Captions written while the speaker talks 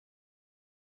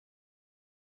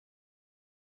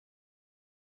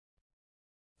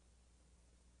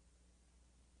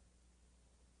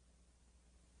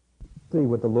See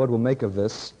what the Lord will make of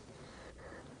this.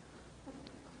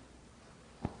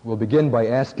 We'll begin by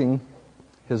asking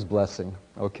His blessing,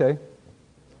 okay?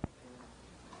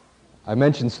 I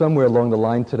mentioned somewhere along the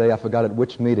line today, I forgot at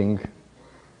which meeting,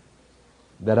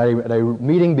 that at a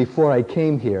meeting before I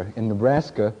came here in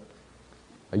Nebraska,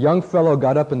 a young fellow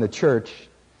got up in the church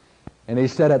and he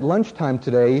said, at lunchtime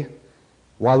today,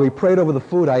 while we prayed over the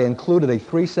food, I included a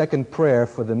 3-second prayer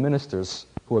for the ministers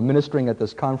who were ministering at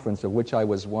this conference, of which I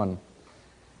was one.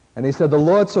 And he said, the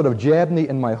Lord sort of jabbed me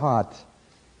in my heart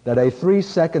that a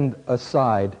 3-second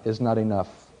aside is not enough.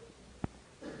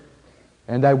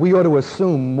 And that we ought to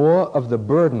assume more of the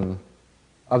burden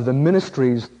of the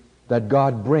ministries that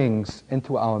God brings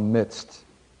into our midst.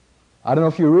 I don't know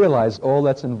if you realize all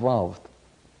that's involved.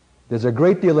 There's a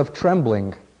great deal of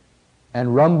trembling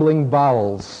and rumbling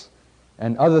bowels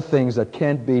and other things that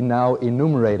can't be now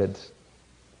enumerated.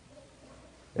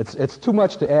 It's too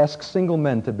much to ask single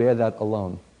men to bear that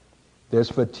alone. There's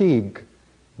fatigue,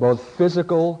 both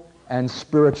physical and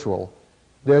spiritual.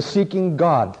 They're seeking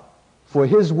God for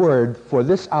His Word, for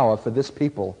this hour, for this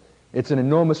people. It's an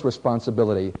enormous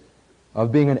responsibility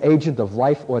of being an agent of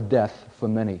life or death for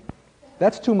many.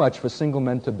 That's too much for single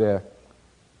men to bear.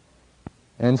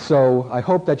 And so I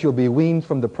hope that you'll be weaned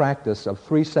from the practice of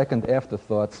 3-second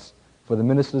afterthoughts for the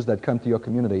ministers that come to your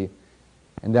community,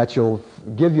 and that you'll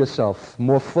give yourself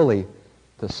more fully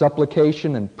to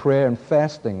supplication and prayer and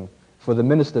fasting for the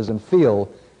ministers, and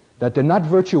feel that they're not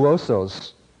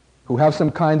virtuosos who have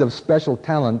some kind of special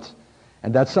talent,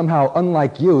 and that somehow,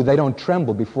 unlike you, they don't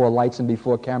tremble before lights and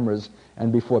before cameras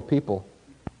and before people.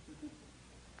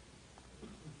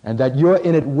 And that you're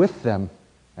in it with them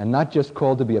and not just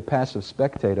called to be a passive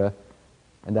spectator,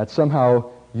 and that somehow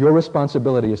your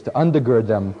responsibility is to undergird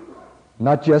them,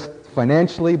 not just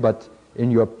financially, but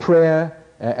in your prayer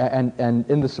and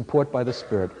in the support by the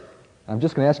Spirit. I'm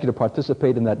just going to ask you to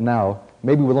participate in that now.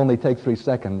 Maybe we'll only take 3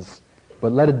 seconds,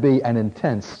 but let it be an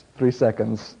intense 3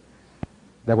 seconds.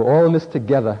 That we're all in this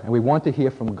together, and we want to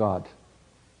hear from God.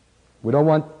 We don't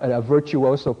want a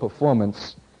virtuoso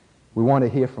performance. We want to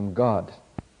hear from God.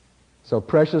 So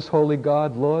precious, holy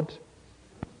God, Lord,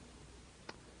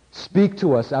 speak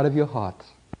to us out of your heart.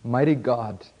 Mighty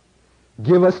God,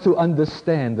 give us to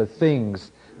understand the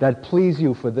things that please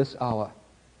you for this hour.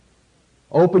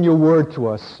 Open your word to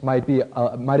us. Might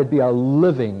it be a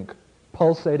living,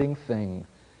 pulsating thing.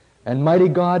 And mighty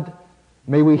God,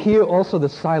 may we hear also the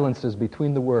silences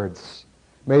between the words.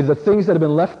 May the things that have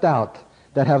been left out,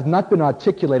 that have not been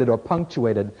articulated or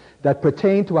punctuated, that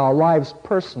pertain to our lives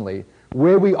personally,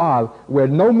 where we are, where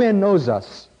no man knows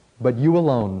us, but you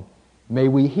alone, may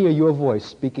we hear your voice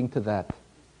speaking to that.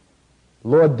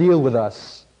 Lord, deal with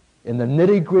us in the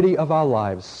nitty-gritty of our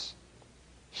lives.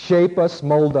 Shape us,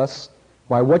 mold us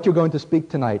by what you're going to speak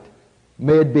tonight.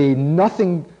 May it be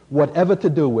nothing whatever to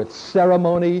do with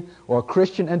ceremony or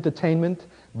Christian entertainment,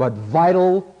 but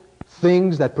vital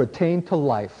things that pertain to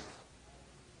life.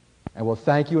 And we'll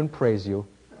thank you and praise you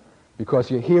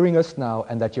because you're hearing us now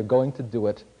and that you're going to do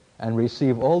it, and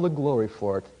receive all the glory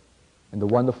for it in the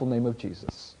wonderful name of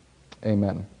Jesus.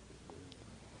 Amen.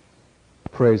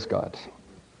 Praise God.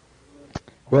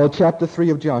 Well, chapter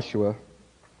 3 of Joshua.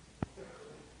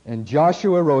 And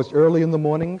Joshua rose early in the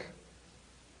morning,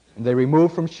 and they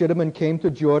removed from Shittim and came to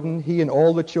Jordan, he and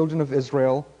all the children of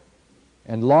Israel,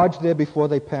 and lodged there before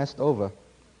they passed over.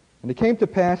 And it came to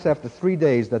pass after 3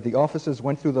 days that the officers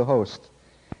went through the host,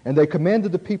 and they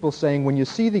commanded the people, saying, when you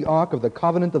see the ark of the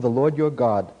covenant of the Lord your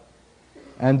God,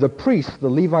 and the priests, the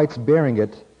Levites, bearing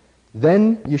it,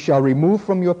 then you shall remove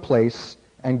from your place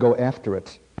and go after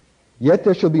it. Yet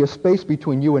there shall be a space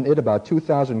between you and it about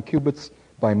 2,000 cubits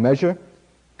by measure.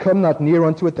 Come not near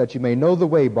unto it, that you may know the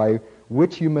way by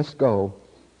which you must go,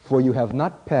 for you have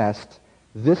not passed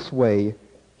this way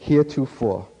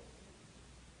heretofore.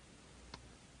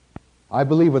 I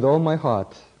believe with all my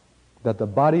heart that the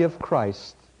body of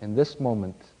Christ in this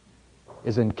moment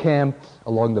is encamped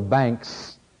along the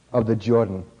banks of the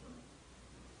Jordan.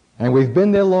 And we've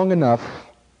been there long enough,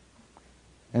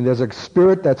 and there's a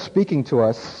spirit that's speaking to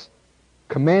us,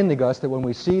 commanding us that when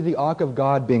we see the ark of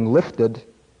God being lifted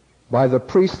by the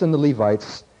priests and the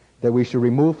Levites, that we should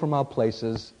remove from our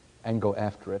places and go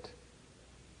after it.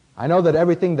 I know that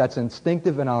everything that's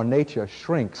instinctive in our nature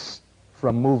shrinks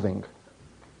from moving.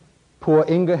 Poor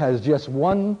Inga has just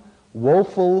one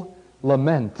woeful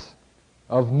lament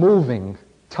of moving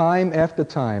time after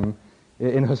time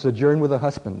in her sojourn with her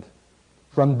husband,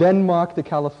 from Denmark to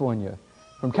California,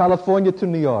 from California to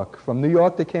New York, from New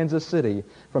York to Kansas City,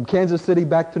 from Kansas City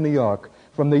back to New York,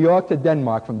 from New York to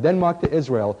Denmark, from Denmark to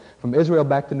Israel, from Israel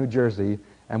back to New Jersey,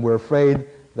 and we're afraid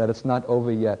that it's not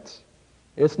over yet.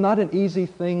 It's not an easy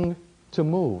thing to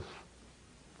move.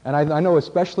 And I know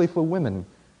especially for women,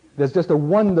 there's just a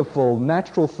wonderful,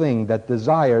 natural thing that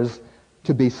desires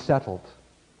to be settled.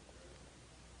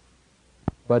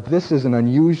 But this is an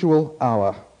unusual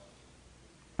hour.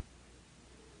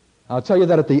 I'll tell you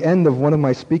that at the end of one of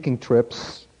my speaking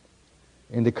trips,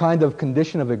 in the kind of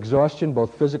condition of exhaustion,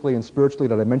 both physically and spiritually,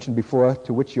 that I mentioned before,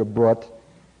 to which you're brought,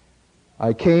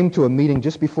 I came to a meeting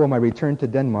just before my return to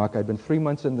Denmark. I'd been 3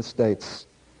 months in the States,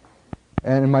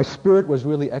 and my spirit was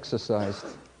really exercised.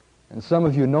 And some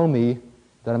of you know me,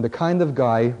 that I'm the kind of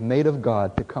guy made of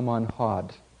God to come on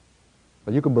hard.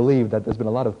 But you can believe that there's been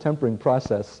a lot of tempering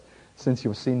process since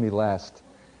you've seen me last.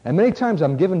 And many times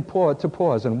I'm given to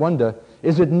pause and wonder,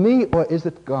 is it me or is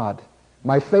it God?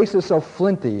 My face is so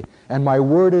flinty, and my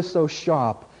word is so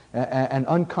sharp and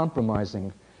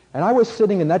uncompromising. And I was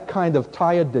sitting in that kind of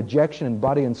tired dejection in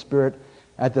body and spirit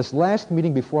at this last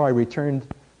meeting before I returned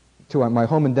to my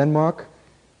home in Denmark.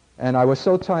 And I was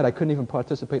so tired I couldn't even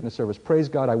participate in the service. Praise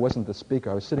God, I wasn't the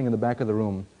speaker. I was sitting in the back of the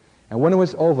room. And when it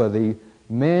was over, the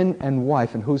man and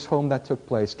wife in whose home that took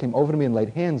place came over to me and laid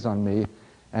hands on me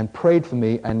and prayed for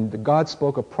me, and God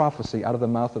spoke a prophecy out of the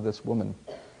mouth of this woman.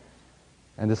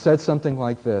 And it said something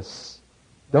like this: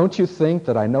 "Don't you think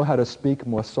that I know how to speak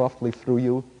more softly through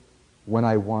you when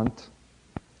I want?"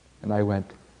 And I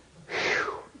went,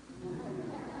 "Phew.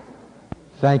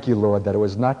 Thank you, Lord, that it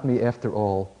was not me after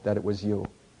all, that it was you."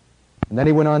 And then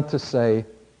he went on to say,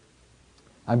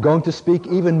 "I'm going to speak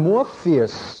even more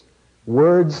fierce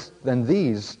words than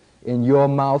these in your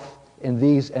mouth in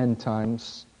these end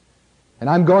times. And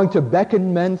I'm going to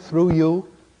beckon men through you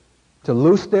to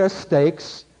loose their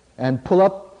stakes and pull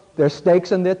up their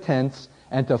stakes and their tents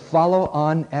and to follow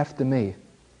on after me.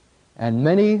 And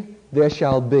many there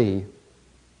shall be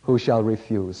who shall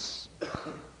refuse."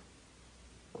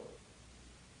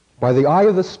 By the eye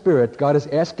of the Spirit, God is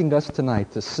asking us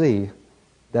tonight to see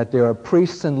that there are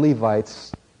priests and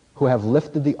Levites who have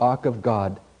lifted the ark of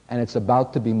God, and it's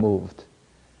about to be moved.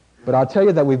 But I'll tell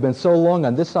you that we've been so long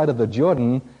on this side of the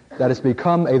Jordan that it's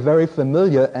become a very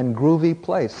familiar and groovy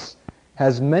place.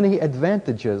 Has many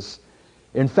advantages.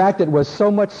 In fact, it was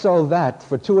so much so that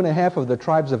for 2.5 of the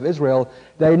tribes of Israel,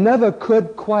 they never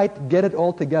could quite get it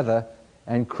all together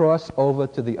and cross over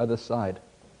to the other side.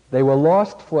 They were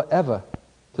lost forever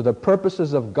to the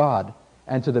purposes of God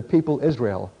and to the people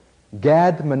Israel,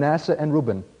 Gad, Manasseh, and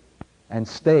Reuben, and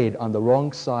stayed on the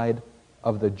wrong side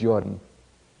of the Jordan.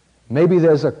 Maybe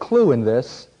there's a clue in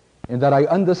this, in that I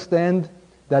understand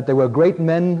that there were great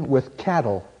men with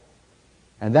cattle,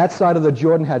 and that side of the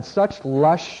Jordan had such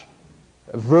lush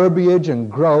verbiage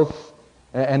and growth,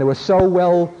 and it was so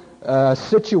well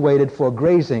situated for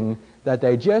grazing that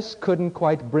they just couldn't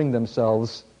quite bring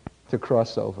themselves to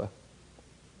cross over.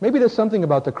 Maybe there's something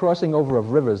about the crossing over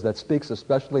of rivers that speaks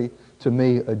especially to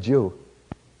me, a Jew,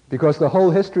 because the whole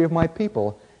history of my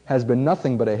people has been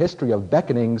nothing but a history of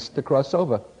beckonings to cross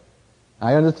over.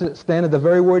 I understand that the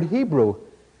very word Hebrew,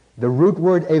 the root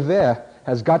word ever,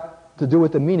 has got to do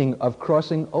with the meaning of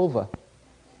crossing over.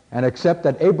 And except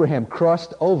that Abraham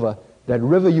crossed over that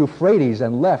river Euphrates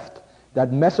and left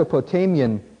that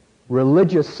Mesopotamian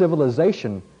religious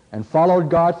civilization and followed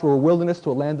God through a wilderness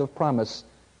to a land of promise,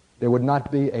 there would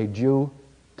not be a Jew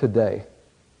today.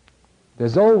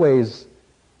 There's always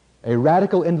a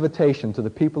radical invitation to the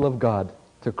people of God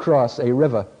to cross a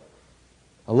river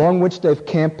along which they've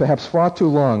camped perhaps far too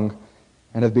long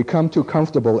and have become too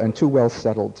comfortable and too well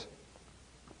settled.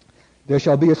 There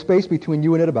shall be a space between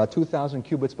you and it about 2,000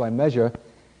 cubits by measure,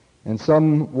 and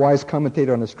some wise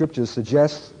commentator on the Scriptures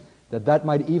suggests that that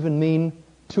might even mean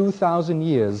 2,000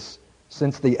 years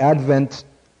since the advent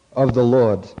of the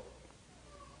Lord.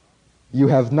 You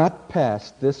have not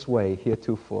passed this way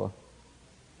heretofore.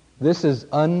 This is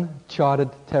uncharted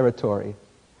territory.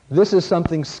 This is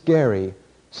something scary,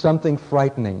 something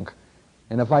frightening.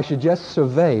 And if I should just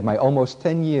survey my almost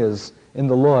 10 years in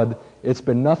the Lord, it's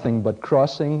been nothing but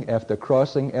crossing after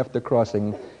crossing after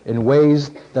crossing in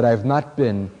ways that I have not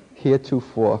been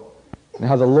heretofore. And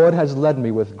how the Lord has led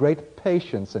me with great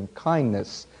patience and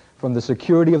kindness from the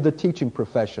security of the teaching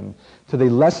profession to the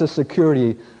lesser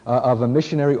security of a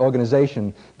missionary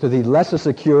organization, to the lesser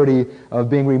security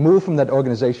of being removed from that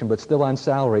organization but still on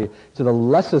salary, to the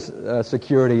lesser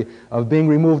security of being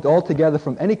removed altogether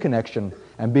from any connection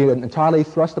and being entirely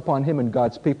thrust upon Him and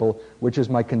God's people, which is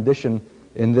my condition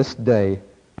in this day,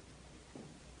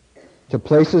 to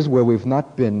places where we've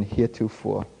not been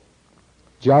heretofore.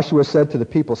 Joshua said to the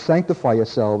people, "Sanctify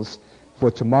yourselves, for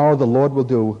tomorrow the Lord will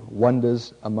do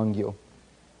wonders among you."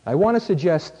 I want to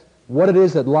suggest what it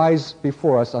is that lies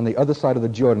before us on the other side of the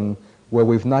Jordan where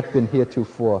we've not been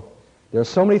heretofore. There are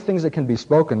so many things that can be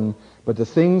spoken, but the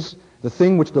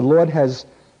thing which the Lord has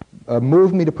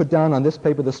moved me to put down on this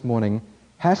paper this morning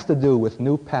has to do with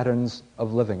new patterns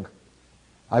of living.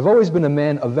 I've always been a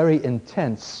man of very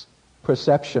intense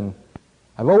perception.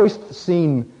 I've always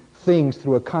seen things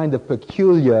through a kind of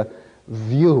peculiar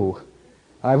view.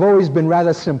 I've always been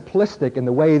rather simplistic in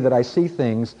the way that I see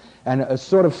things, and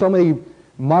sort of so many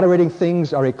moderating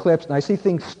things are eclipsed, and I see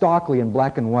things starkly in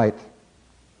black and white.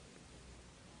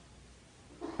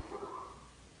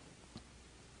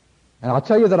 And I'll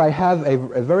tell you that I have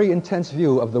a very intense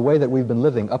view of the way that we've been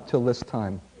living up till this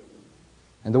time.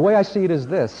 And the way I see it is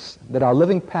this, that our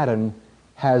living pattern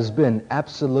has been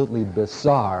absolutely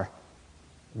bizarre,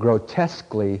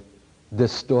 grotesquely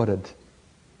distorted.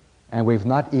 And we've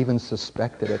not even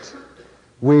suspected it.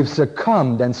 We've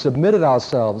succumbed and submitted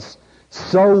ourselves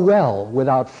so well,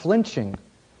 without flinching,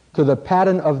 to the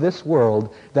pattern of this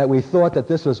world that we thought that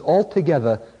this was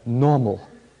altogether normal.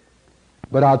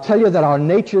 But I'll tell you that our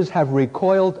natures have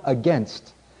recoiled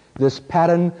against this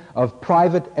pattern of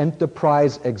private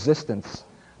enterprise existence,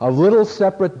 of little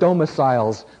separate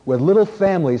domiciles with little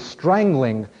families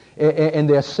strangling in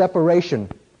their separation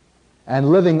and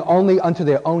living only unto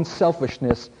their own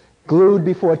selfishness, glued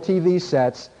before TV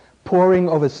sets, poring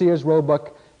over Sears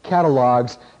Roebuck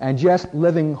catalogs, and just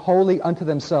living wholly unto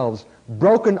themselves,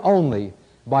 broken only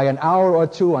by an hour or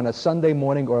two on a Sunday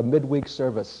morning or a midweek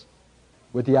service,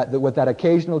 with that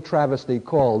occasional travesty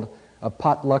called a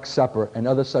potluck supper and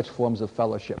other such forms of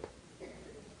fellowship.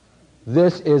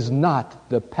 This is not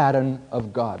the pattern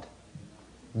of God.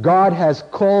 God has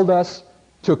called us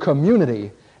to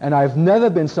community, and I've never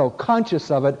been so conscious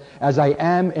of it as I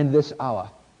am in this hour.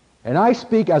 And I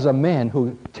speak as a man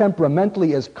who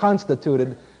temperamentally is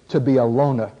constituted to be a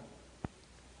loner.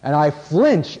 And I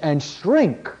flinch and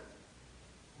shrink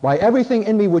by everything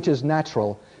in me which is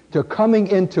natural to coming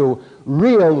into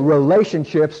real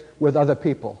relationships with other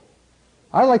people.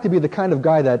 I like to be the kind of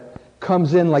guy that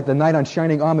comes in like the knight on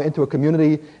shining armor into a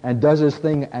community and does his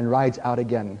thing and rides out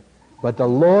again. But the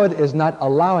Lord is not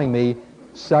allowing me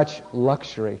such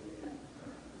luxury.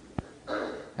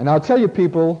 And I'll tell you,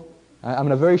 people, I'm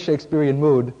in a very Shakespearean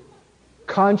mood,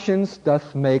 conscience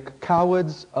doth make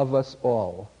cowards of us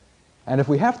all. And if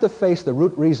we have to face the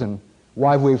root reason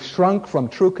why we've shrunk from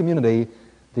true community,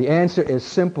 the answer is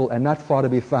simple and not far to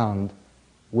be found.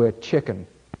 We're chicken.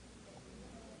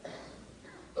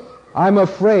 I'm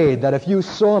afraid that if you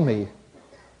saw me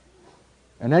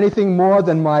and anything more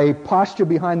than my posture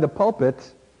behind the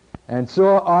pulpit and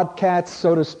saw Art Katz,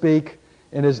 so to speak,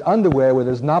 in his underwear with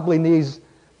his knobbly knees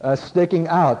sticking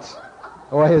out,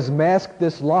 or his mask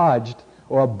dislodged,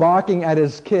 or barking at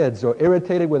his kids, or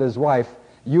irritated with his wife,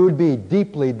 you would be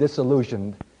deeply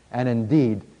disillusioned. And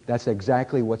indeed, that's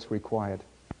exactly what's required.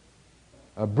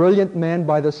 A brilliant man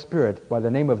by the Spirit, by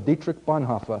the name of Dietrich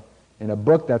Bonhoeffer, in a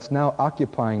book that's now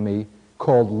occupying me,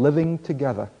 called Living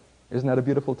Together. Isn't that a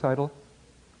beautiful title?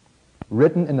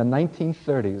 Written in the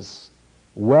 1930s,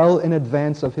 well in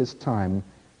advance of his time,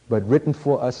 but written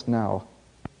for us now.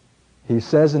 He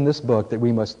says in this book that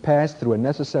we must pass through a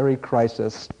necessary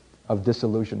crisis of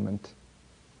disillusionment.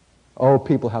 Oh,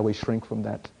 people, how we shrink from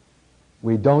that.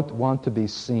 We don't want to be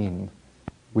seen.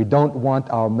 We don't want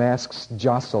our masks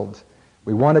jostled.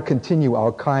 We want to continue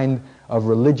our kind of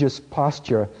religious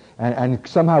posture, and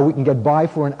somehow we can get by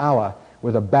for an hour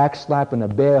with a backslap and a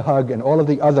bear hug and all of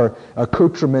the other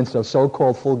accoutrements of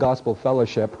so-called full gospel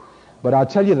fellowship. But I'll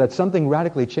tell you that something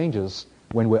radically changes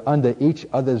when we're under each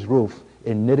other's roof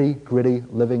in nitty-gritty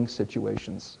living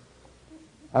situations.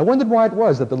 I wondered why it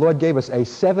was that the Lord gave us a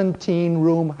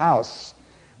 17-room house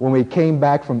when we came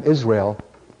back from Israel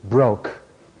broke.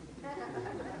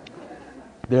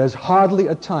 There's hardly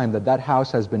a time that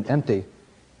house has been empty.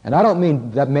 And I don't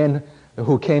mean that man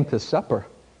who came to supper,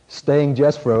 staying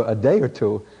just for a day or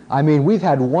two. I mean, we've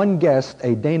had one guest,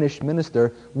 a Danish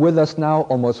minister, with us now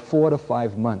almost 4 to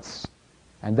 5 months.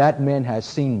 And that man has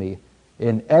seen me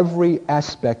in every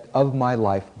aspect of my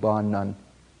life, bar none.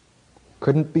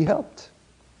 Couldn't be helped.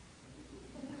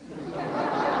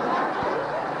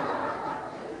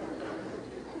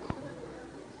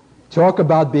 Talk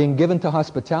about being given to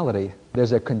hospitality.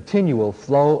 There's a continual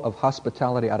flow of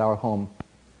hospitality at our home.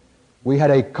 We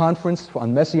had a conference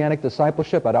on Messianic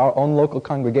discipleship at our own local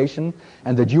congregation,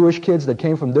 and the Jewish kids that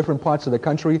came from different parts of the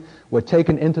country were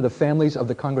taken into the families of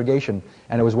the congregation,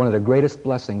 and it was one of the greatest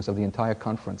blessings of the entire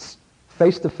conference.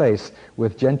 Face to face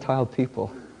with Gentile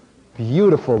people.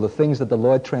 Beautiful, the things that the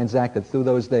Lord transacted through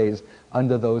those days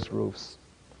under those roofs.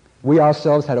 We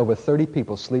ourselves had over 30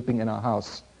 people sleeping in our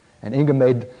house, and Inga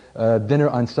made dinner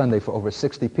on Sunday for over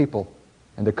 60 people.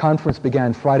 And the conference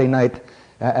began Friday night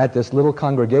at this little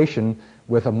congregation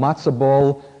with a matzah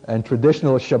ball and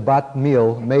traditional Shabbat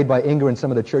meal made by Inger and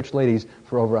some of the church ladies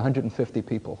for over 150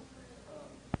 people.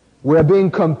 We're being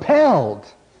compelled,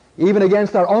 even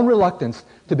against our own reluctance,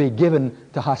 to be given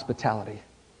to hospitality.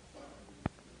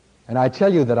 And I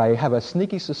tell you that I have a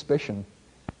sneaky suspicion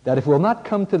that if we'll not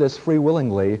come to this free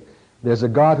willingly, there's a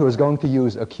God who is going to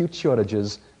use acute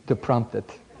shortages to prompt it.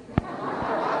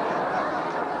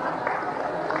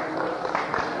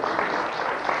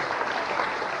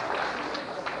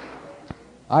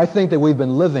 I think that we've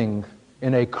been living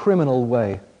in a criminal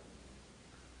way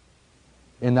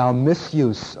in our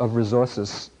misuse of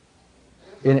resources,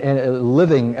 in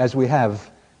living as we have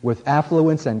with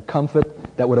affluence and comfort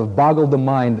that would have boggled the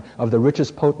mind of the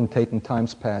richest potentate in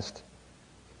times past.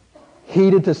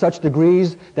 Heated to such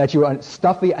degrees that you are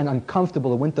stuffy and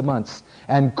uncomfortable in winter months,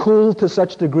 and cooled to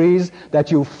such degrees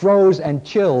that you froze and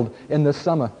chilled in the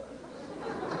summer.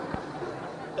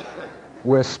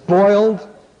 We're spoiled,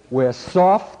 we're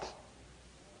soft,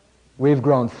 we've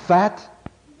grown fat,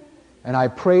 and I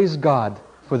praise God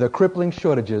for the crippling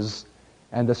shortages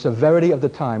and the severity of the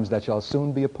times that shall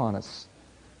soon be upon us.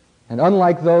 And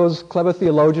unlike those clever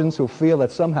theologians who feel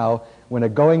that somehow, when the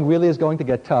going really is going to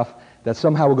get tough, that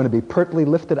somehow we're going to be pertly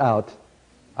lifted out,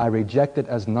 I reject it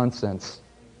as nonsense.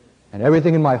 And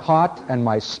everything in my heart and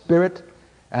my spirit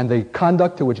and the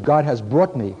conduct to which God has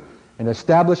brought me in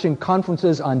establishing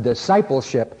conferences on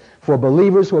discipleship for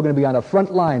believers who are going to be on the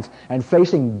front lines and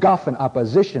facing guff and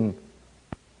opposition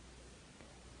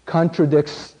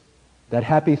contradicts that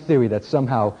happy theory that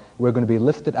somehow we're going to be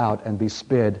lifted out and be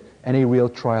spared any real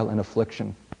trial and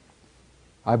affliction.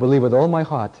 I believe with all my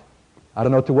heart, I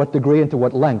don't know to what degree and to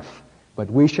what length, but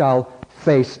we shall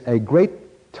face a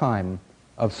great time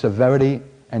of severity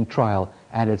and trial,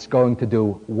 and it's going to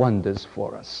do wonders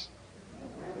for us.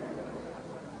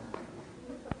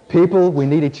 People, we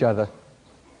need each other.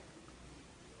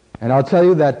 And I'll tell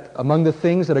you that among the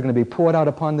things that are going to be poured out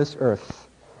upon this earth,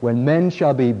 when men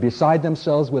shall be beside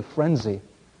themselves with frenzy,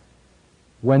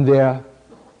 when their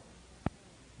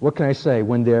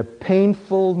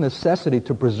painful necessity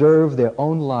to preserve their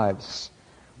own lives,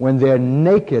 when their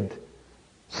naked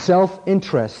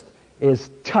self-interest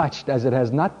is touched as it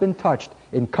has not been touched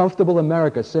in comfortable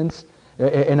America since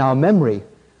in our memory,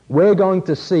 we're going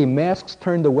to see masks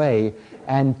turned away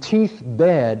and teeth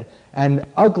bared and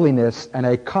ugliness and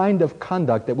a kind of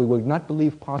conduct that we would not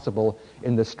believe possible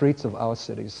in the streets of our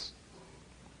cities.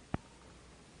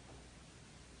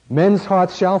 Men's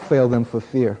hearts shall fail them for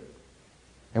fear.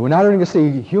 And we're not only going to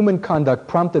see human conduct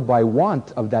prompted by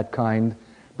want of that kind,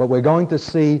 but we're going to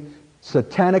see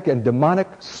satanic and demonic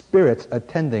spirits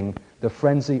attending the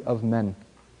frenzy of men.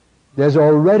 There's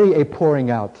already a pouring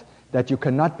out that you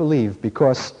cannot believe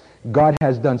because God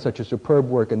has done such a superb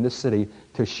work in this city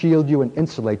to shield you and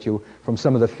insulate you from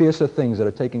some of the fiercer things that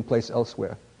are taking place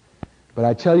elsewhere. But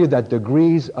I tell you that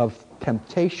degrees of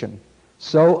temptation,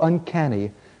 so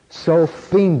uncanny, so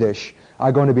fiendish,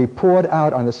 are going to be poured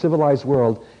out on the civilized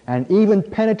world and even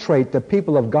penetrate the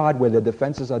people of God where their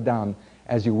defenses are down,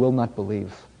 as you will not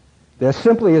believe. There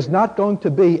simply is not going to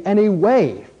be any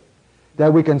way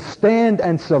that we can stand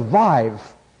and survive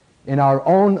in our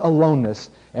own aloneness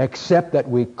except that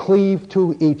we cleave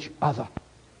to each other.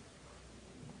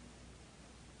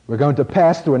 We're going to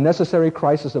pass through a necessary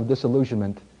crisis of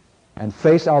disillusionment and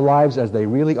face our lives as they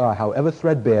really are, however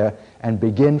threadbare, and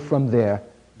begin from there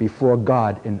before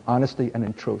God in honesty and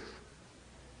in truth.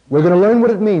 We're going to learn what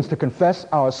it means to confess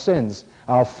our sins,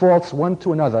 our faults one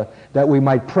to another, that we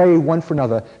might pray one for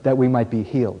another, that we might be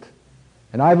healed.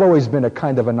 And I've always been a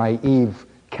kind of a naive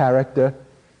character.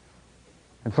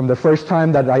 And from the first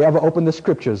time that I ever opened the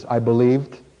Scriptures, I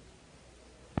believed.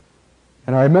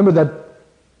 And I remember that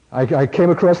I came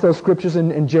across those Scriptures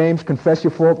in James, confess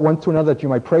your fault one to another, that you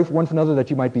might pray for one for another, that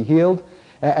you might be healed.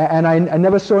 And I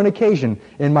never saw an occasion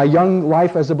in my young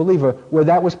life as a believer where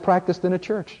that was practiced in a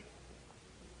church.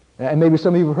 And maybe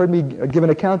some of you have heard me give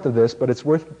an account of this, but it's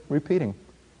worth repeating.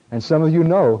 And some of you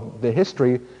know the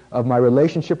history of my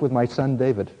relationship with my son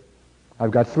David. I've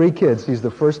got 3 kids. He's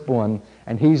the firstborn,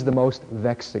 and he's the most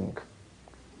vexing.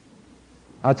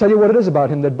 I'll tell you what it is about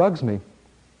him that bugs me.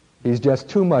 He's just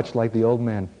too much like the old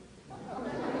man.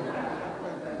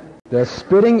 The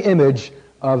spitting image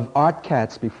of Art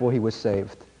Katz before he was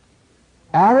saved.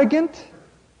 Arrogant,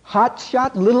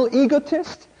 hotshot, little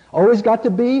egotist, always got to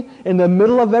be in the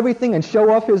middle of everything and show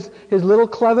off his little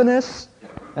cleverness,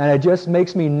 and it just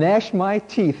makes me gnash my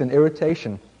teeth in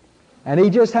irritation. And he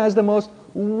just has the most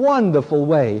wonderful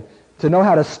way to know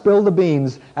how to spill the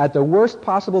beans at the worst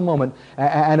possible moment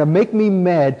and to make me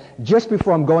mad just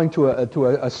before I'm going to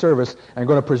a service and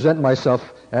going to present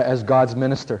myself as God's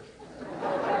minister.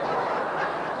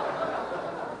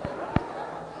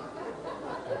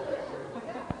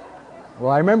 Well,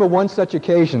 I remember one such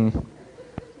occasion.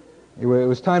 It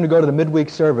was time to go to the midweek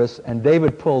service, and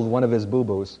David pulled one of his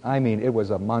boo-boos. I mean, it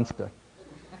was a monster.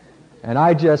 And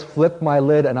I just flipped my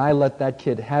lid, and I let that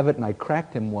kid have it, and I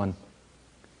cracked him one.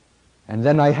 And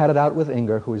then I had it out with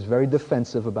Inger, who is very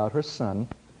defensive about her son.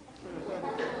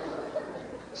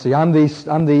 See, I'm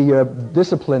the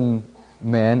discipline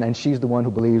man, and she's the one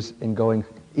who believes in going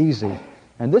easy.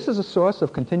 And this is a source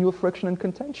of continual friction and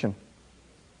contention.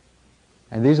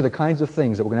 And these are the kinds of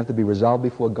things that we're going to have to be resolved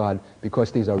before God,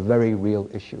 because these are very real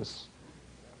issues.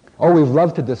 Oh, we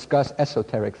love to discuss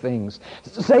esoteric things.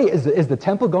 Say, is the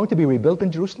temple going to be rebuilt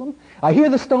in Jerusalem? I hear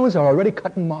the stones are already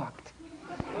cut and marked.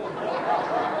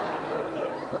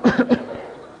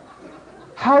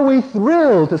 How we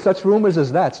thrill to such rumors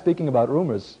as that, speaking about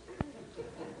rumors.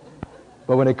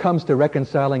 But when it comes to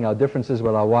reconciling our differences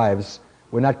with our wives,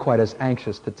 we're not quite as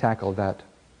anxious to tackle that.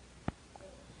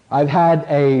 I've had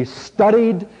a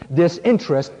studied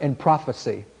disinterest in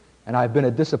prophecy, and I've been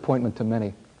a disappointment to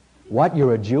many. What,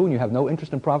 you're a Jew and you have no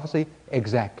interest in prophecy?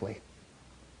 Exactly.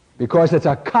 Because it's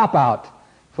a cop-out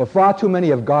for far too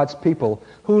many of God's people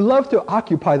who love to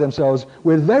occupy themselves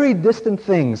with very distant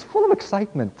things, full of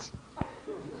excitement,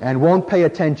 and won't pay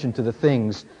attention to the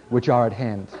things which are at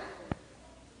hand.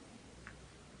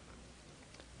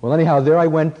 Well, anyhow, there I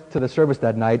went to the service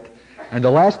that night, and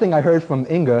the last thing I heard from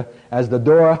Inga as the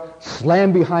door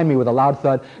slammed behind me with a loud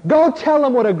thud, "Go tell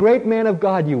him what a great man of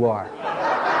God you are."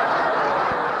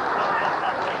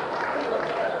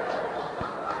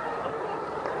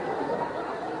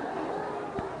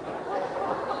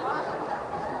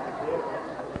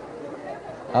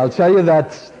 I'll tell you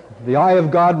that the eye of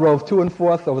God roved to and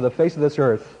forth over the face of this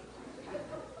earth.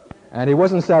 And he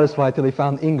wasn't satisfied till he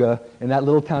found Inga in that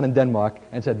little town in Denmark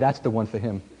and said, "That's the one for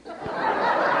him."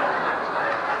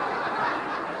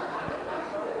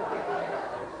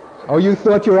 Oh, you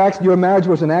thought your marriage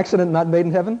was an accident not made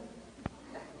in heaven?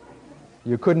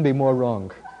 You couldn't be more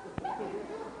wrong.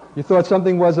 You thought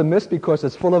something was amiss because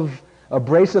it's full of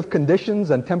abrasive conditions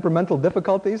and temperamental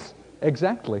difficulties?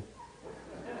 Exactly.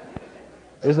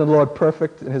 Isn't the Lord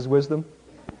perfect in His wisdom?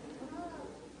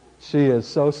 She is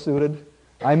so suited.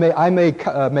 I may make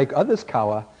others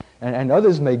cower, and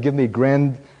others may give me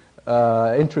grand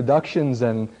introductions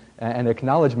and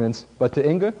acknowledgments, but to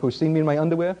Inga, who's seen me in my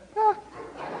underwear,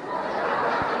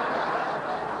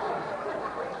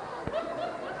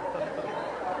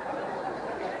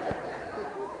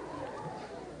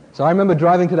 So I remember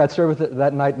driving to that service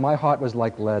that night, my heart was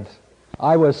like lead.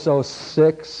 I was so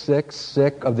sick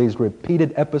of these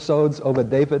repeated episodes over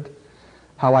David,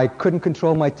 how I couldn't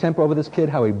control my temper over this kid,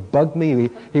 how he bugged me.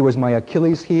 He was my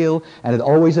Achilles heel, and it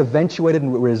always eventuated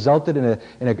and resulted in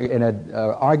an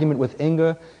argument with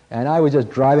Inga. And I was just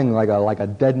driving like a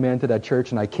dead man to that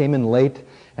church, and I came in late,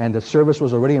 and the service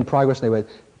was already in progress, and they were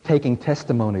taking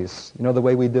testimonies. You know the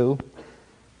way we do?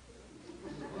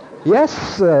 Yes,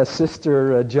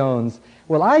 Sister Jones.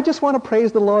 Well, I just want to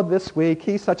praise the Lord this week.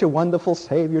 He's such a wonderful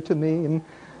Savior to me, and,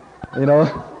 you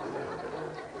know.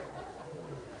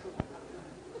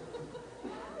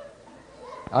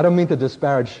 I don't mean to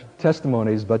disparage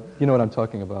testimonies, but you know what I'm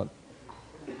talking about.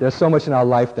 There's so much in our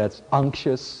life that's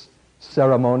unctuous,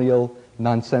 ceremonial,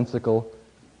 nonsensical.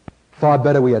 Far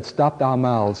better we had stopped our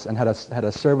mouths and had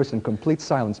a service in complete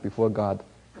silence before God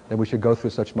than we should go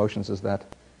through such motions as that.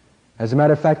 As a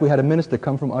matter of fact, we had a minister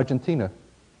come from Argentina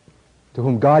to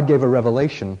whom God gave a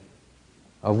revelation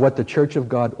of what the Church of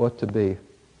God ought to be.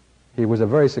 He was a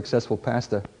very successful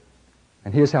pastor,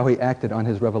 and here's how he acted on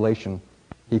his revelation.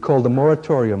 He called a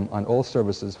moratorium on all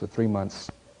services for 3 months.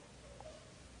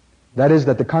 That is,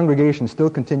 that the congregation still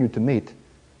continued to meet,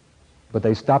 but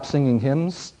they stopped singing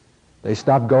hymns, they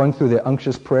stopped going through their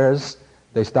unctuous prayers,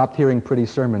 they stopped hearing pretty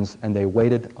sermons, and they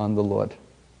waited on the Lord.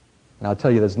 And I'll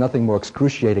tell you, there's nothing more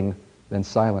excruciating than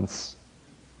silence.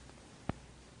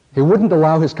 He wouldn't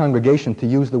allow his congregation to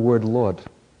use the word Lord,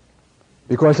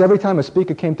 because every time a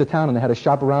speaker came to town and they had to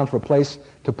shop around for a place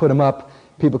to put him up,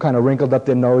 people kind of wrinkled up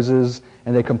their noses,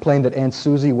 and they complained that Aunt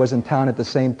Susie was in town at the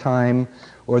same time,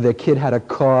 or their kid had a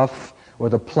cough, or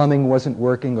the plumbing wasn't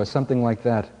working, or something like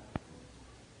that.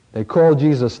 They called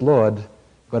Jesus Lord,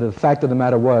 but the fact of the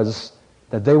matter was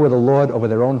that they were the Lord over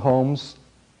their own homes,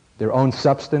 their own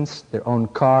substance, their own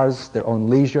cars, their own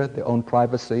leisure, their own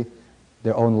privacy,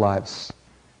 their own lives.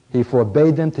 He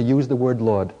forbade them to use the word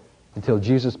Lord until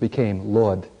Jesus became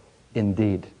Lord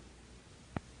indeed.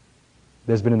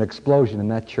 There's been an explosion in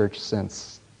that church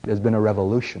since. There's been a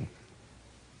revolution.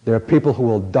 There are people who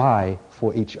will die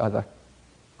for each other,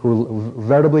 who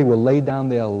veritably will lay down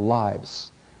their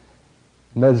lives.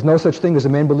 And there's no such thing as a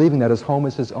man believing that his home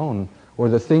is his own, or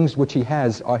the things which he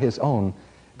has are his own.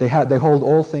 They hold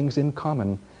all things in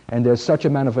common, and there's such a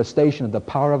manifestation of the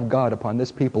power of God upon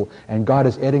this people, and God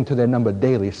is adding to their number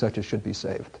daily such as should be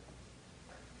saved.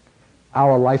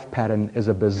 Our life pattern is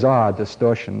a bizarre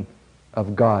distortion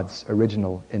of God's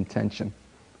original intention.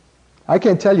 I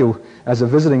can't tell you, as a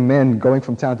visiting man going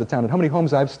from town to town, how many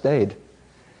homes I've stayed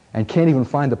and can't even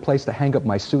find a place to hang up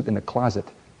my suit in a closet.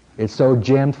 It's so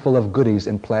jammed full of goodies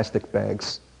in plastic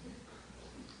bags.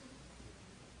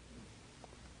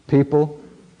 People,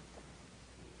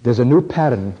 there's a new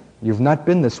pattern. You've not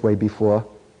been this way before,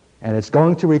 and it's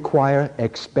going to require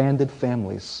expanded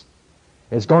families.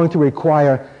 It's going to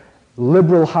require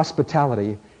liberal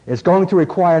hospitality. It's going to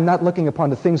require not looking upon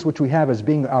the things which we have as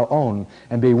being our own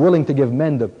and be willing to give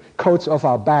men the coats off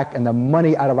our back and the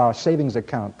money out of our savings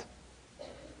account.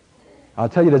 I'll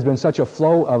tell you, there's been such a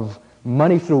flow of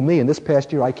money through me in this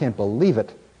past year, I can't believe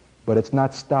it. But it's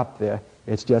not stopped there.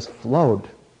 It's just flowed.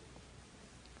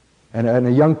 And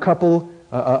a young couple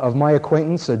of my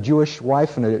acquaintance, a Jewish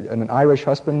wife and an Irish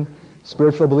husband,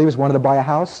 spiritual believers, wanted to buy a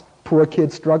house. Poor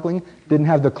kid struggling, didn't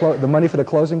have the money for the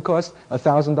closing costs,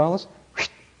 $1,000.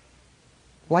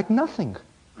 Like nothing.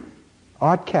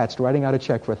 Art Katz writing out a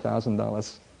check for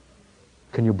 $1,000.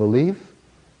 Can you believe?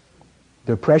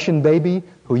 Depression baby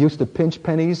who used to pinch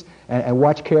pennies and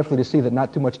watch carefully to see that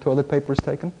not too much toilet paper is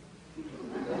taken.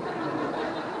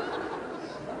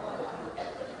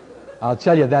 I'll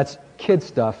tell you, that's kid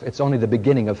stuff. It's only the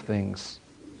beginning of things.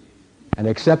 And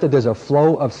except that there's a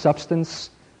flow of substance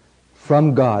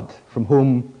from God, from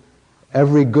whom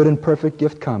every good and perfect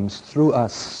gift comes through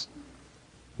us,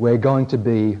 we're going to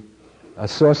be a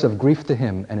source of grief to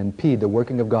Him and impede the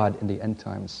working of God in the end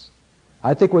times.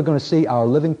 I think we're going to see our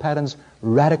living patterns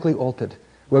radically altered.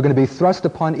 We're going to be thrust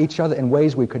upon each other in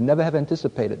ways we could never have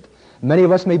anticipated. Many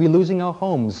of us may be losing our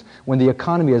homes when the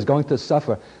economy is going to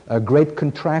suffer a great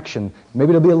contraction. Maybe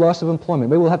there'll be a loss of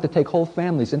employment. Maybe we'll have to take whole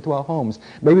families into our homes.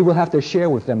 Maybe we'll have to share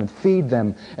with them and feed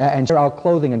them and share our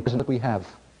clothing and that we have.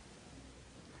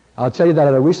 I'll tell you that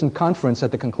at a recent conference,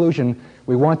 at the conclusion,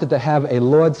 we wanted to have a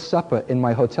Lord's Supper in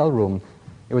my hotel room.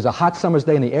 It was a hot summer's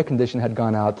day and the air conditioner had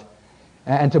gone out.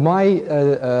 And to my,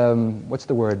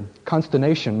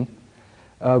 consternation,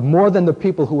 more than the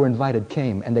people who were invited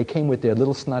came, and they came with their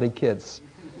little snotty kids.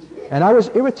 And I was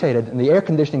irritated, and the air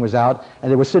conditioning was out,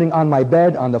 and they were sitting on my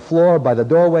bed, on the floor, by the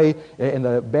doorway, in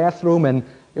the bathroom, and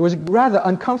it was rather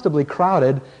uncomfortably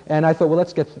crowded, and I thought, well,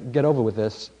 let's get over with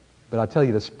this. But I'll tell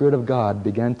you, the Spirit of God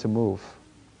began to move,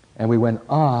 and we went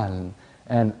on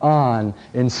and on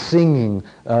in singing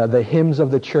the hymns of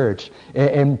the church,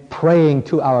 in praying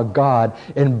to our God,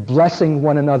 in blessing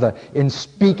one another, in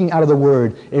speaking out of the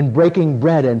Word, in breaking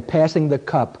bread and passing the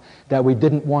cup, that we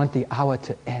didn't want the hour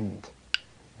to end.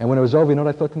 And when it was over, you know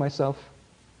what I thought to myself?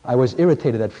 I was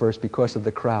irritated at first because of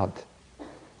the crowd.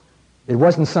 It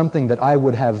wasn't something that I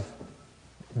would have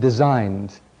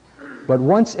designed, but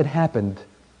once it happened,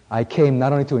 I came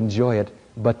not only to enjoy it,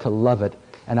 but to love it,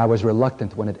 and I was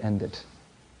reluctant when it ended.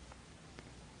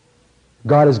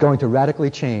 God is going to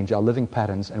radically change our living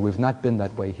patterns, and we've not been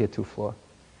that way heretofore.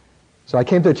 So I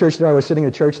came to a church there. I was sitting in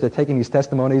a church, they're taking these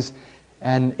testimonies,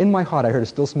 and in my heart I heard a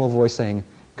still small voice saying,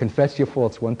 confess your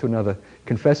faults one to another,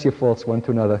 confess your faults one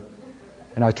to another.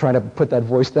 And I was trying to put that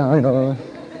voice down, you know.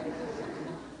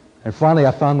 And finally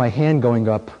I found my hand going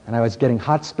up, and I was getting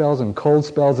hot spells and cold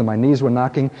spells, and my knees were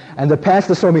knocking, and the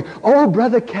pastor saw me, oh,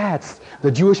 Brother Katz,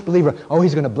 the Jewish believer, oh,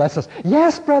 he's going to bless us.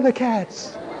 Yes, Brother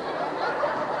Katz.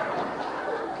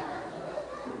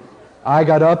 I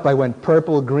got up, I went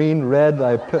purple, green, red.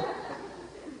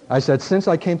 I said, since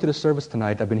I came to the service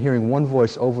tonight, I've been hearing one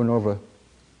voice over and over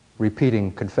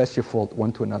repeating, confess your fault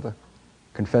one to another.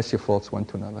 Confess your faults one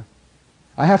to another.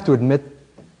 I have to admit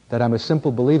that I'm a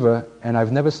simple believer, and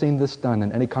I've never seen this done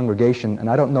in any congregation, and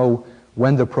I don't know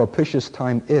when the propitious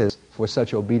time is for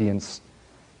such obedience,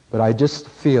 but I just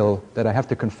feel that I have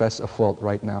to confess a fault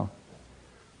right now.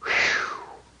 Whew.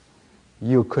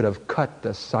 You could have cut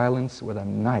the silence with a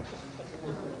knife.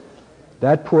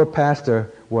 That poor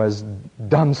pastor was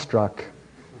dumbstruck.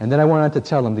 And then I went on to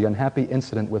tell him the unhappy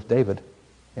incident with David.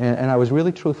 And I was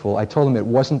really truthful. I told him it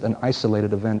wasn't an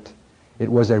isolated event.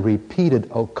 It was a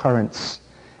repeated occurrence.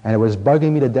 And it was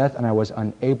bugging me to death, and I was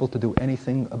unable to do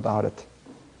anything about it.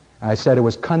 I said it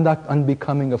was conduct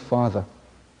unbecoming a father.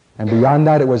 And beyond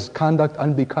that, it was conduct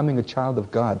unbecoming a child of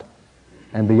God.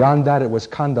 And beyond that, it was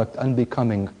conduct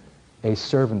unbecoming a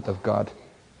servant of God.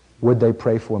 Would they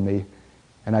pray for me?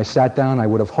 And I sat down. I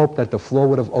would have hoped that the floor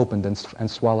would have opened and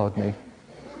swallowed me.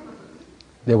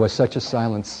 There was such a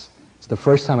silence. It's the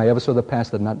first time I ever saw the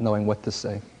pastor not knowing what to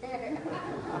say.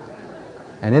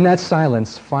 And in that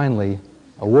silence, finally,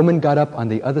 a woman got up on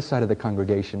the other side of the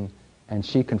congregation, and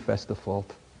she confessed the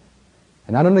fault.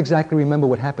 And I don't exactly remember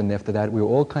what happened after that. We were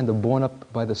all kind of borne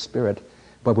up by the Spirit,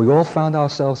 but we all found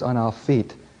ourselves on our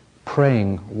feet,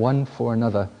 praying one for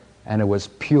another, and it was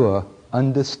pure,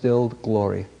 undistilled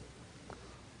glory.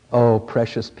 Oh,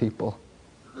 precious people,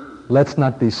 let's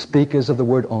not be speakers of the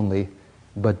word only,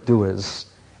 but doers.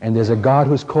 And there's a God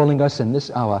who's calling us in this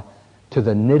hour to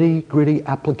the nitty-gritty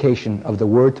application of the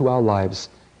word to our lives,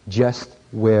 just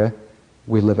where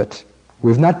we live it.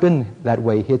 We've not been that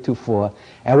way heretofore,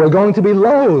 and we're going to be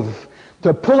loath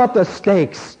to pull up the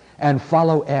stakes and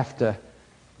follow after.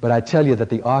 But I tell you that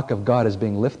the ark of God is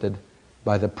being lifted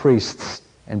by the priests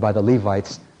and by the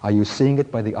Levites. Are you seeing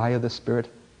it by the eye of the Spirit?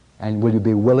 And will you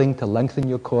be willing to lengthen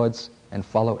your cords and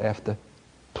follow after?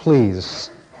 Please,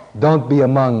 don't be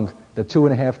among the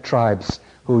 2.5 tribes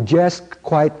who just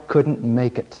quite couldn't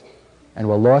make it and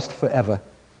were lost forever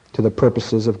to the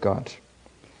purposes of God.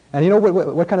 And you know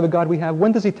what kind of a God we have?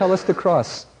 When does he tell us to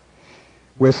cross?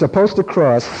 We're supposed to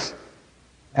cross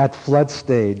at flood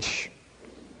stage.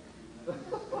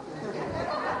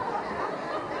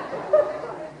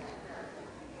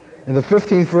 In the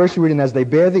 15th verse, we read, and as they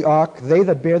bear the ark, they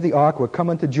that bear the ark were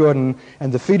come unto Jordan,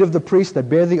 and the feet of the priests that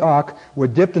bear the ark were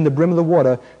dipped in the brim of the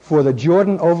water, for the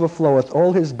Jordan overfloweth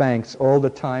all his banks all the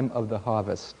time of the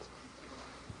harvest.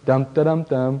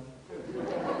 Dum-da-dum-dum.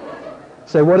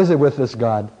 Say, what is it with this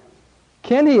God?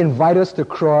 Can he invite us to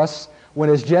cross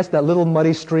when it's just that little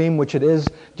muddy stream, which it is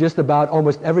just about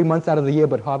almost every month out of the year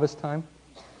but harvest time?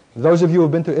 Those of you who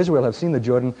have been to Israel, have seen the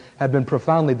Jordan, have been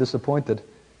profoundly disappointed.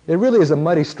 It really is a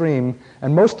muddy stream,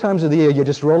 and most times of the year you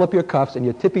just roll up your cuffs and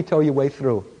you tippy-toe your way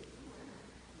through.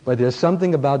 But there's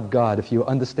something about God, if you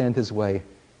understand his way,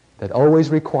 that always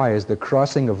requires the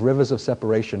crossing of rivers of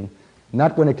separation,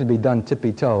 not when it can be done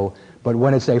tippy-toe, but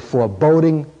when it's a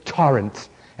foreboding torrent,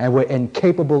 and we're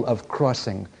incapable of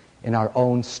crossing in our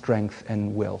own strength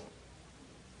and will.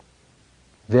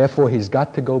 Therefore, he's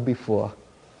got to go before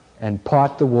and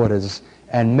part the waters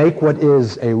and make what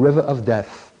is a river of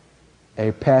death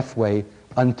a pathway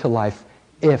unto life,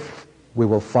 if we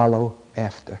will follow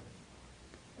after.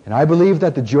 And I believe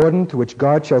that the Jordan to which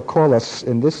God shall call us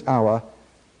in this hour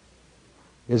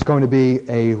is going to be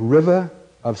a river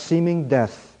of seeming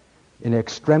death in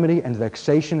extremity and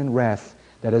vexation and wrath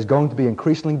that is going to be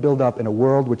increasingly built up in a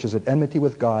world which is at enmity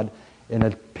with God, in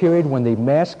a period when the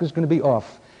mask is going to be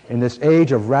off, in this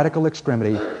age of radical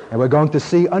extremity, and we're going to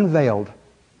see unveiled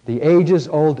the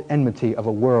ages-old enmity of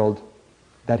a world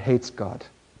that hates God.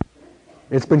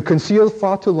 It's been concealed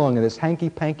far too long in this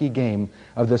hanky-panky game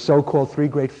of the so-called three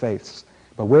great faiths.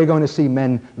 But we're going to see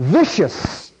men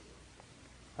vicious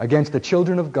against the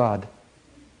children of God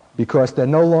because they're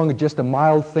no longer just a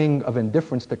mild thing of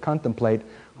indifference to contemplate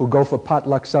who go for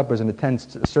potluck suppers and attend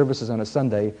services on a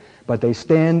Sunday, but they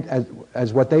stand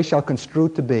as what they shall construe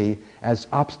to be as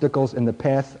obstacles in the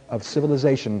path of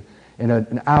civilization in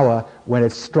an hour when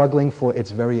it's struggling for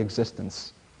its very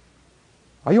existence.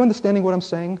 Are you understanding what I'm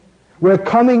saying? We're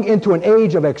coming into an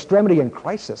age of extremity and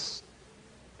crisis,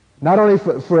 not only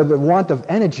for the want of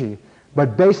energy,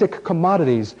 but basic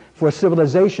commodities for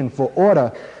civilization, for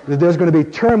order. There's going to be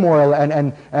turmoil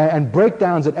and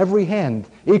breakdowns at every hand,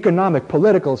 economic,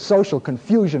 political, social,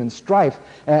 confusion and strife,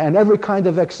 and every kind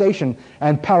of vexation.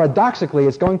 And paradoxically,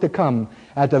 it's going to come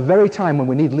at the very time when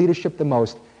we need leadership the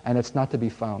most, and it's not to be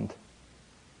found.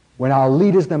 When our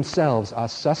leaders themselves are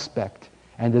suspect,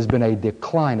 and there's been a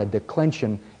decline, a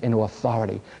declension in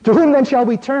authority. To whom then shall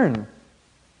we turn?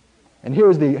 And here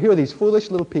are these foolish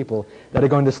little people that are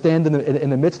going to stand in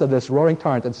the midst of this roaring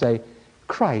torrent and say,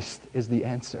 Christ is the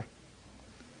answer.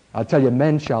 I'll tell you,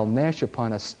 men shall gnash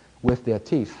upon us with their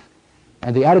teeth.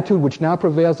 And the attitude which now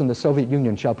prevails in the Soviet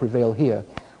Union shall prevail here.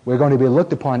 We're going to be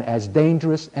looked upon as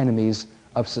dangerous enemies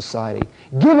of society,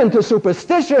 given to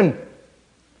superstition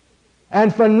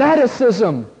and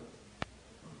fanaticism.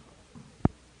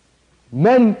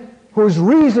 Men whose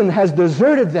reason has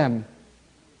deserted them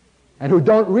and who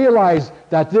don't realize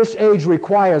that this age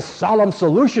requires solemn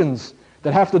solutions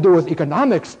that have to do with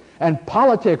economics and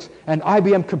politics and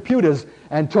IBM computers,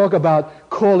 and talk about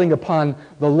calling upon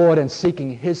the Lord and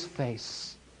seeking his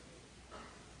face.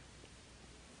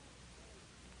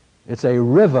 It's a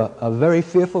river, a very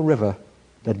fearful river,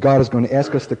 that God is going to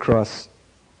ask us to cross.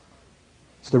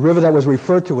 It's the river that was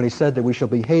referred to when he said that we shall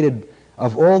be hated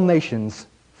of all nations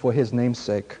for his name's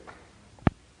sake.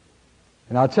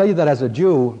 And I'll tell you that as a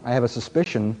Jew, I have a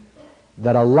suspicion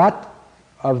that a lot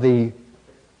of the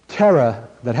terror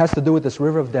that has to do with this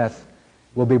river of death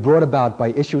will be brought about by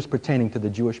issues pertaining to the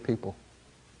Jewish people.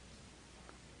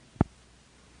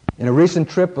 In a recent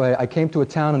trip, I came to a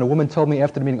town and a woman told me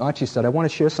after the meeting, Archie said, I want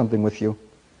to share something with you.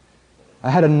 I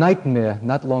had a nightmare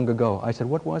not long ago. I said,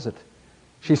 what was it?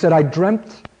 She said, I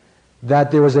dreamt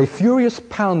that there was a furious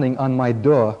pounding on my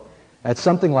door at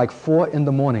something like 4 in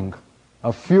the morning.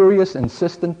 A furious,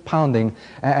 insistent pounding,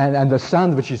 and the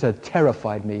sound of it, she said,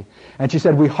 terrified me. And she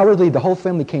said, we hurriedly, the whole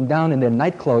family came down in their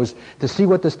night clothes to see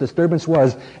what this disturbance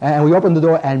was, and we opened the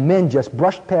door, and men just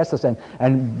brushed past us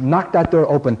and knocked that door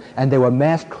open, and they were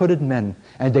masked, hooded men,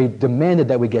 and they demanded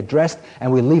that we get dressed,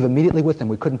 and we leave immediately with them.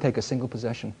 We couldn't take a single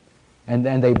possession.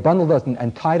 And they bundled us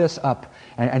and tied us up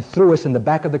and threw us in the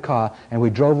back of the car, and we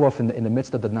drove off in the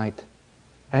midst of the night.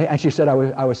 And she said,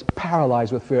 I was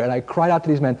paralyzed with fear, and I cried out to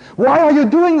these men, why are you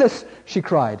doing this? She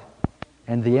cried.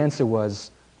 And the answer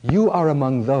was, you are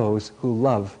among those who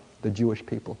love the Jewish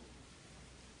people.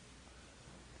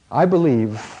 I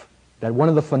believe that one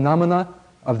of the phenomena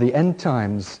of the end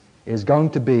times is going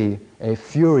to be a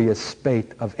furious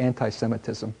spate of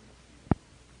anti-Semitism.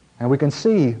 And we can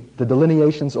see the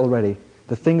delineations already.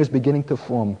 The thing is beginning to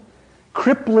form.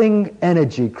 Crippling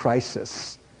energy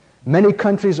crisis. Many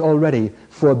countries already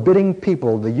forbidding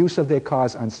people the use of their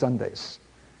cars on Sundays.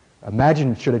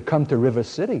 Imagine should it come to River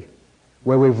City,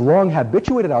 where we've long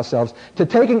habituated ourselves to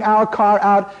taking our car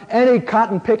out any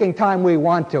cotton-picking time we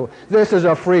want to. This is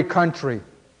a free country.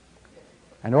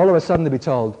 And all of a sudden to be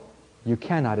told, you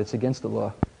cannot, it's against the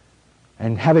law.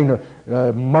 And having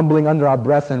mumbling under our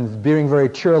breath and being very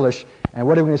churlish. And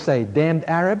what are we going to say? Damned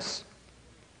Arabs?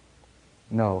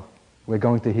 No, we're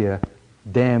going to hear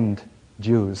damned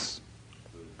Jews.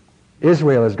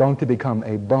 Israel is going to become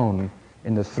a bone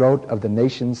in the throat of the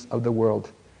nations of the world.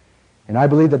 And I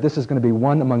believe that this is going to be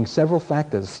one among several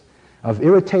factors of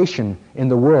irritation in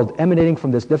the world emanating from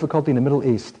this difficulty in the Middle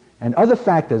East. And other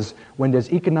factors, when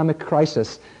there's economic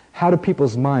crisis, how do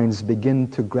people's minds begin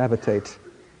to gravitate?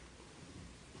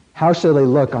 How shall they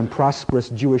look on prosperous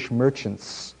Jewish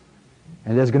merchants?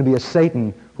 And there's going to be a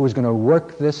Satan who is going to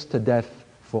work this to death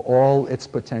for all its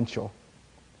potential.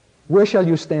 Where shall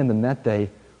you stand in that day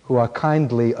who are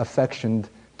kindly affectioned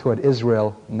toward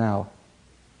Israel now?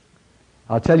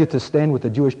 I'll tell you, to stand with the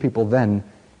Jewish people then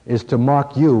is to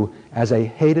mark you as a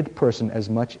hated person as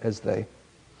much as they.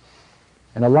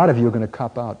 And a lot of you are going to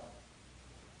cop out.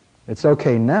 It's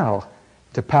okay now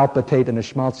to palpitate in a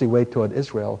schmaltzy way toward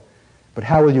Israel, but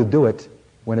how will you do it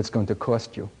when it's going to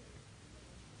cost you?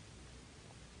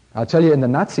 I'll tell you, in the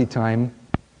Nazi time,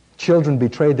 children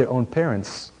betrayed their own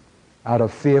parents out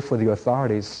of fear for the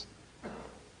authorities,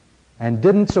 and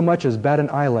didn't so much as bat an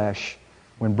eyelash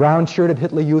when brown-shirted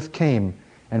Hitler Youth came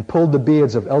and pulled the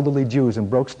beards of elderly Jews and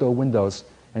broke store windows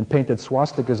and painted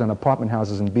swastikas on apartment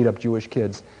houses and beat up Jewish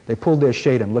kids. They pulled their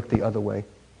shade and looked the other way.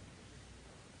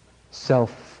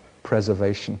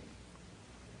 Self-preservation.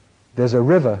 There's a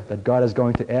river that God is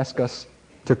going to ask us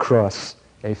to cross,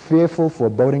 a fearful,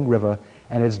 foreboding river,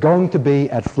 and it's going to be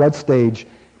at flood stage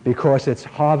because it's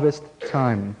harvest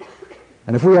time.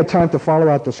 And if we had time to follow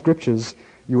out the scriptures,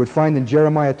 you would find in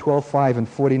Jeremiah 12:5 and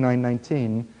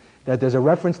 49:19 that there's a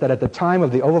reference that at the time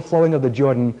of the overflowing of the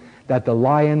Jordan, that the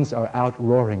lions are out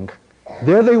roaring.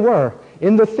 There they were,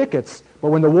 in the thickets, but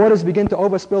when the waters begin to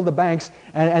overspill the banks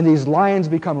and these lions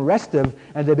become restive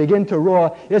and they begin to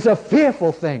roar, it's a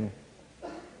fearful thing.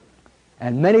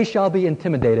 And many shall be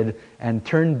intimidated and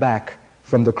turn back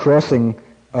from the crossing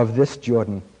of this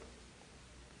Jordan.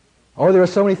 Oh, there are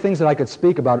so many things that I could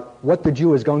speak about what the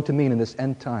Jew is going to mean in this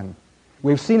end time.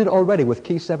 We've seen it already with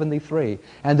Key 73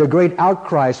 and the great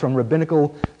outcries from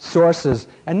rabbinical sources,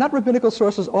 and not rabbinical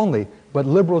sources only, but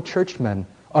liberal churchmen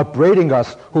upbraiding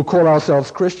us who call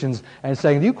ourselves Christians and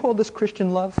saying, do you call this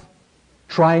Christian love?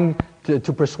 Trying to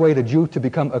persuade a Jew to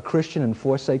become a Christian and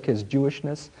forsake his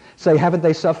Jewishness. Say, haven't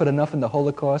they suffered enough in the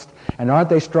Holocaust? And aren't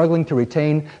they struggling to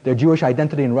retain their Jewish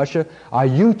identity in Russia? Are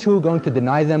you too going to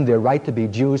deny them their right to be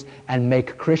Jews and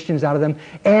make Christians out of them?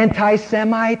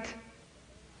 Anti-Semite?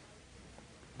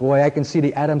 Boy, I can see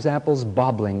the Adam's apples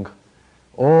bobbling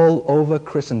all over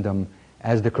Christendom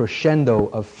as the crescendo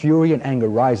of fury and anger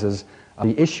rises on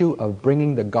the issue of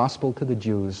bringing the gospel to the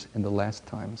Jews in the last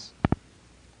times.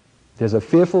 There's a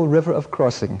fearful river of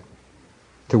crossing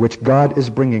to which God is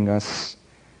bringing us.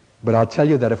 But I'll tell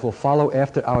you that if we'll follow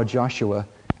after our Joshua,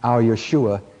 our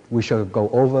Yeshua, we shall go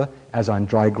over as on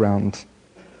dry ground.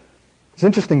 It's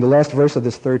interesting, the last verse of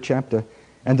this 3rd chapter.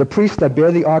 And the priests that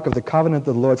bear the ark of the covenant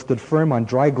of the Lord stood firm on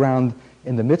dry ground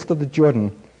in the midst of the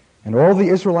Jordan. And all the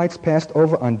Israelites passed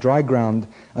over on dry ground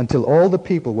until all the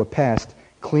people were passed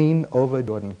clean over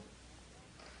Jordan.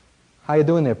 How you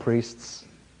doing there, priests?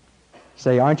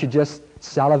 Say, aren't you just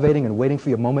salivating and waiting for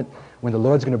your moment when the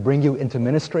Lord's going to bring you into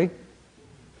ministry?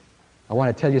 I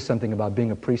want to tell you something about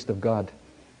being a priest of God.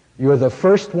 You're the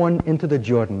first one into the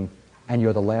Jordan, and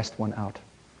you're the last one out.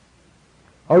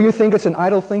 Oh, you think it's an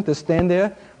idle thing to stand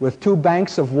there with two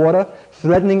banks of water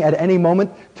threatening at any moment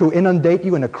to inundate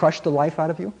you and to crush the life out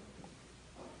of you?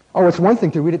 Oh, it's one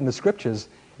thing to read it in the Scriptures.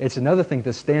 It's another thing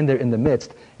to stand there in the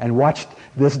midst and watch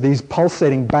these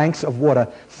pulsating banks of water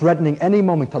threatening any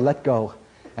moment to let go.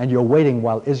 And you're waiting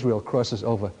while Israel crosses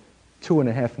over.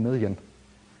 2.5 million.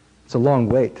 It's a long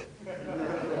wait.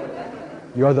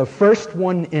 You're the first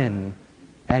one in,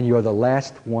 and you're the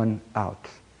last one out.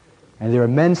 And there are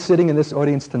men sitting in this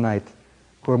audience tonight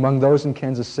who are among those in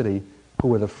Kansas City who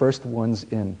were the first ones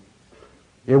in.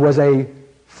 It was a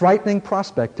frightening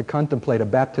prospect to contemplate a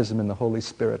baptism in the Holy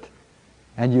Spirit.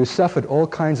 And you suffered all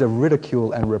kinds of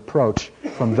ridicule and reproach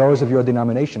from those of your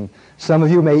denomination. Some of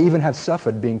you may even have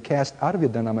suffered being cast out of your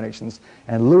denominations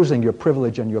and losing your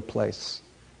privilege and your place.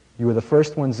 You were the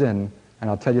first ones in, and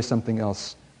I'll tell you something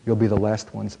else. You'll be the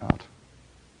last ones out.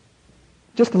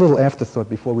 Just a little afterthought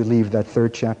before we leave that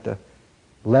third chapter.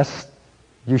 Lest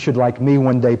you should, like me,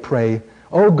 one day pray,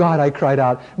 "Oh God," I cried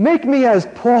out, "make me as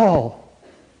Paul."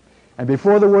 And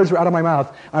before the words were out of my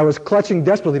mouth, I was clutching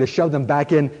desperately to shove them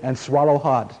back in and swallow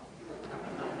hard.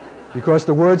 Because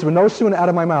the words were no sooner out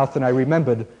of my mouth than I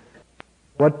remembered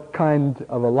what kind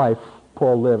of a life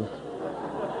Paul lived.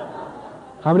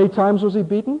 How many times was he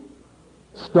beaten?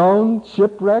 Stoned,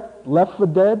 shipwrecked, left for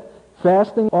dead,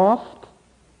 fasting oft,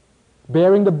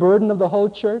 bearing the burden of the whole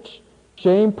church,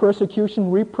 shame, persecution,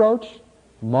 reproach,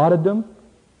 martyrdom.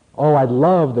 Oh, I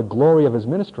love the glory of his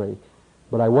ministry,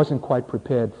 but I wasn't quite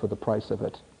prepared for the price of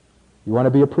it. You want to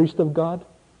be a priest of God?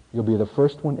 You'll be the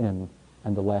first one in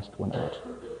and the last one out.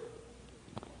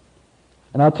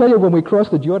 And I'll tell you, when we cross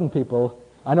the Jordan, people,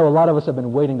 I know a lot of us have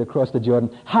been waiting to cross the Jordan.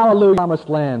 Hallelujah, promised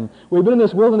land. We've been in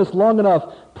this wilderness long enough.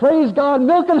 Praise God,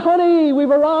 milk and honey,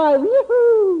 we've arrived.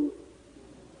 Yoo-hoo!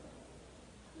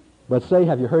 But say,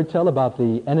 have you heard tell about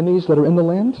the enemies that are in the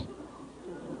land?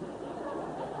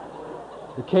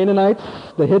 The Canaanites,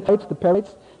 the Hittites, the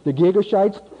Perizzites, the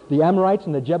Girgashites, the Amorites,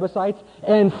 and the Jebusites,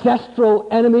 ancestral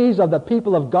enemies of the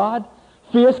people of God,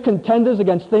 fierce contenders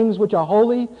against things which are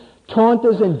holy,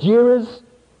 taunters and jeerers,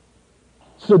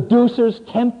 seducers,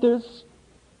 tempters.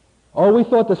 Oh, we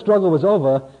thought the struggle was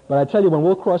over, but I tell you, when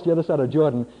we'll cross the other side of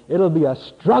Jordan, it'll be a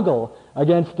struggle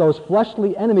against those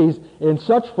fleshly enemies in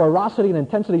such ferocity and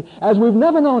intensity as we've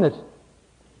never known it.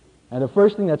 And the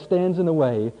first thing that stands in the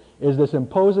way is this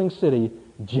imposing city,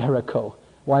 Jericho.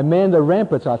 Why, man, the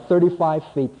ramparts are 35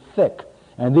 feet thick.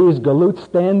 And these galoots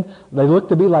stand, they look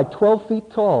to be like 12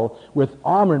 feet tall, with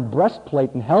armor and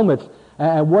breastplate and helmets.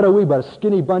 And what are we but a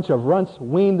skinny bunch of runts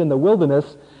weaned in the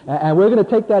wilderness? And we're going to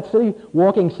take that city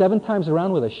walking 7 times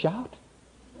around with a shout?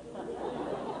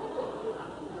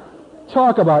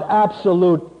 Talk about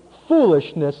absolute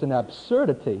foolishness and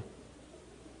absurdity.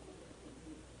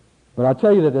 But I'll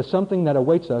tell you that there's something that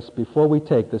awaits us before we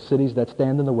take the cities that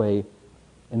stand in the way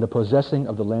in the possessing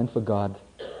of the land for God.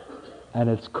 And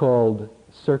it's called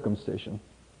circumcision.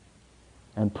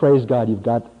 And praise God, you've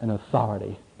got an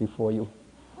authority before you.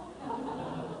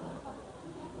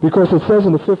 Because it says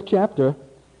in the 5th chapter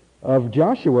of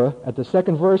Joshua, at the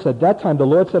 2nd verse, at that time the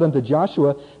Lord said unto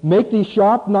Joshua, make these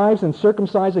sharp knives and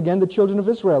circumcise again the children of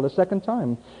Israel the 2nd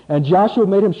time. And Joshua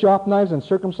made him sharp knives and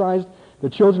circumcised the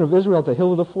children of Israel at the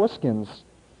hill of the foreskins.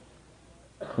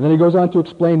 And then he goes on to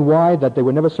explain why, that they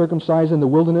were never circumcised in the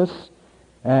wilderness.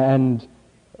 And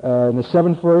in the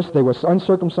 7th verse, they were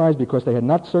uncircumcised because they had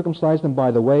not circumcised them by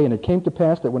the way. And it came to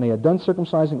pass that when they had done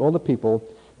circumcising all the people,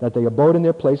 that they abode in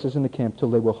their places in the camp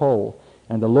till they were whole.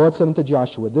 And the Lord said unto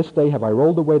Joshua, this day have I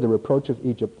rolled away the reproach of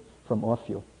Egypt from off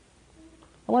you.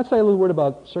 I want to say a little word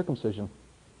about circumcision.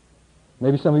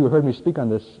 Maybe some of you have heard me speak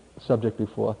on this subject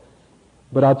before.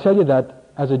 But I'll tell you that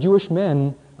as a Jewish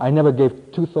man, I never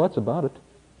gave 2 thoughts about it.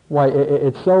 Why,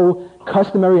 it's so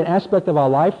customary an aspect of our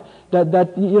life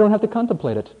that you don't have to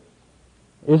contemplate it.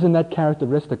 Isn't that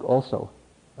characteristic also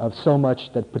of so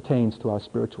much that pertains to our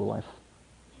spiritual life?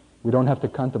 We don't have to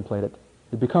contemplate it.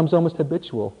 It becomes almost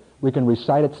habitual. We can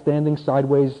recite it standing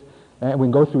sideways, and we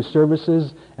can go through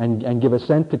services and give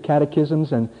assent to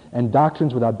catechisms and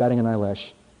doctrines without batting an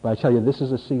eyelash. But I tell you, this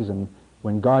is a season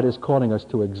when God is calling us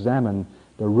to examine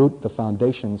the root, the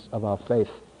foundations of our faith,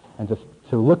 and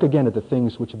to look again at the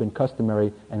things which have been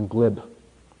customary and glib.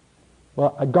 Well,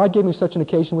 God gave me such an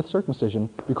occasion with circumcision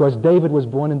because David was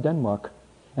born in Denmark.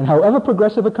 And however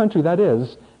progressive a country that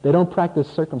is, they don't practice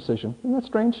circumcision. Isn't that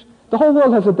strange? The whole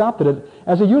world has adopted it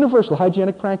as a universal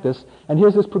hygienic practice, and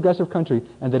here's this progressive country,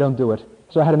 and they don't do it.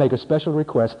 So I had to make a special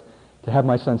request to have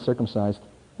my son circumcised.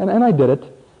 And I did it.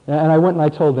 And I went and I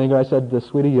told Inga, I said,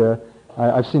 sweetie,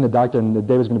 I've seen the doctor, and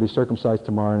David's going to be circumcised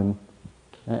tomorrow.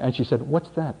 And she said, what's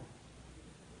that?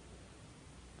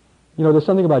 You know, there's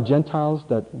something about Gentiles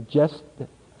that just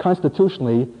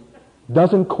constitutionally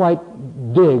doesn't quite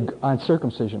dig on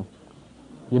circumcision.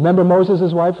 You remember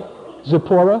Moses' wife,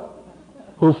 Zipporah,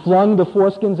 who flung the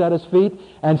foreskins at his feet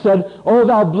and said, "Oh,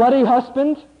 thou bloody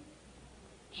husband"?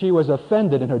 She was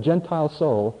offended in her Gentile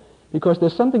soul because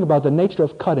there's something about the nature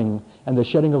of cutting and the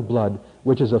shedding of blood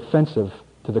which is offensive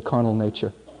to the carnal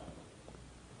nature.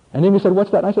 And then he said, "What's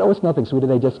that?" And I said, "Oh, it's nothing, sweetie.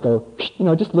 They just go,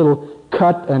 just a little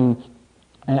cut and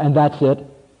that's it."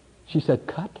 She said,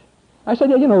 "Cut?" I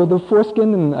said, "Yeah, the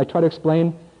foreskin," and I tried to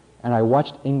explain, and I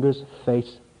watched Inga's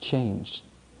face change.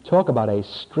 Talk about a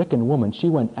stricken woman. She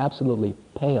went absolutely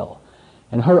pale,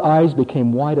 and her eyes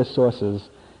became wide as saucers,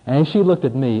 and she looked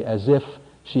at me as if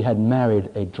she had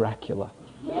married a Dracula.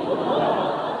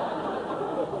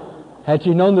 Had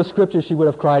she known the scripture, she would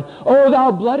have cried, "Oh,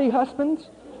 thou bloody husband!"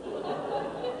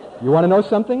 You want to know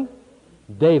something?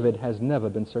 David has never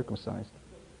been circumcised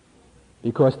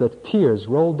because the tears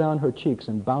rolled down her cheeks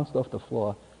and bounced off the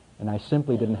floor, and I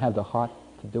simply didn't have the heart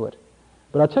to do it.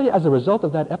 But I'll tell you, as a result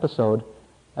of that episode,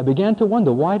 I began to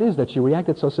wonder why it is that she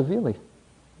reacted so severely.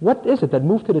 What is it that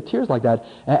moved her to tears like that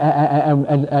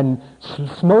and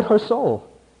smote her soul?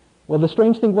 Well, the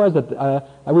strange thing was that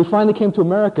we finally came to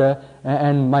America,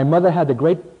 and my mother had the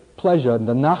great pleasure,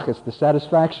 the nachas, the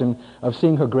satisfaction of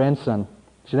seeing her grandson.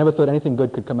 She never thought anything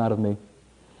good could come out of me.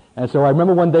 And so I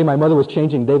remember one day my mother was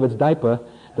changing David's diaper,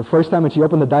 the first time, and she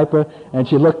opened the diaper, and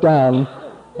she looked down,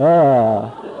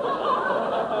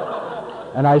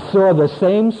 and I saw the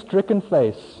same stricken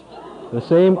face, the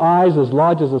same eyes as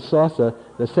large as a saucer,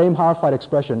 the same horrified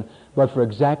expression, but for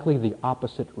exactly the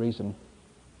opposite reason.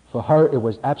 For her, it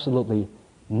was absolutely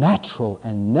natural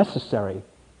and necessary,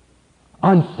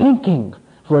 unthinking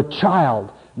for a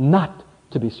child not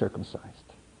to be circumcised.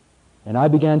 And I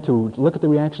began to look at the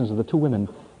reactions of the two women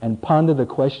and ponder the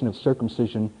question of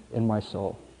circumcision in my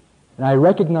soul. And I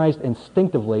recognized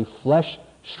instinctively flesh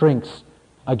shrinks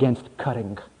against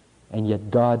cutting, and yet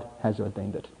God has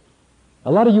ordained it.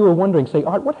 A lot of you are wondering, say,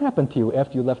 "Art, what happened to you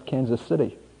after you left Kansas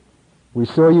City? We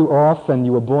saw you off, and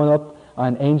you were born up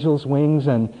on angel's wings,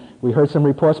 and we heard some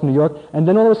reports from New York, and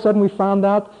then all of a sudden we found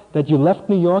out that you left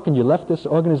New York and you left this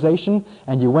organization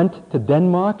and you went to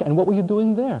Denmark, and what were you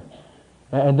doing there?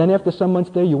 And then after some months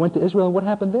there, you went to Israel, and what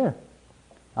happened there?"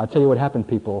 I'll tell you what happened,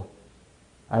 people.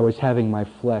 I was having my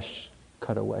flesh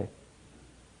cut away.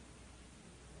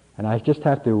 And I just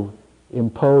have to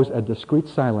impose a discreet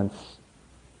silence,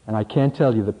 and I can't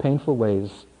tell you the painful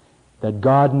ways that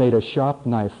God made a sharp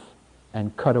knife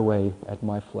and cut away at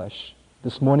my flesh.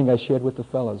 This morning I shared with the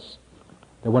fellows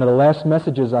that one of the last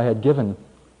messages I had given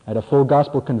at a full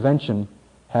gospel convention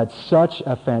had such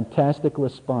a fantastic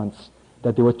response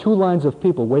that there were two lines of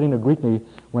people waiting to greet me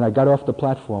when I got off the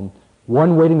platform.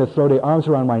 One waiting to throw their arms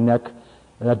around my neck,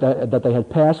 that they had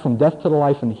passed from death to the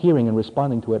life in hearing and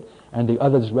responding to it, and the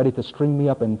others ready to string me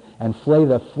up and flay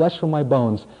the flesh from my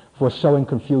bones for sowing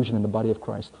confusion in the body of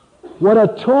Christ. What a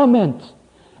torment!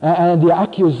 And the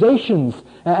accusations,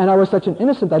 and I was such an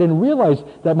innocent, I didn't realize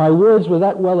that my words were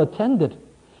that well attended.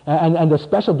 And the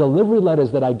special delivery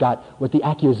letters that I got with the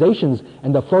accusations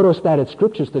and the photostated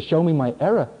scriptures to show me my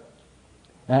error.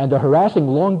 And the harassing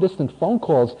long-distance phone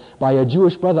calls by a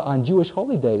Jewish brother on Jewish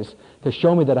holy days to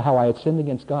show me that how I had sinned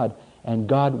against God. And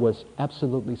God was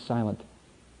absolutely silent.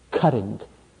 Cutting,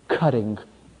 cutting,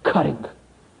 cutting.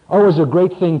 Oh, it was a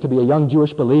great thing to be a young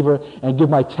Jewish believer and give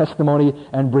my testimony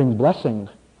and bring blessing.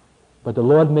 But the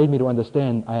Lord made me to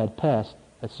understand I had passed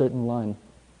a certain line.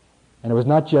 And it was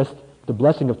not just the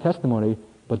blessing of testimony,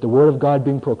 but the Word of God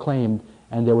being proclaimed,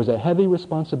 and there was a heavy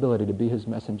responsibility to be His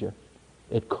messenger.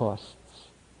 It costs.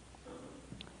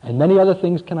 And many other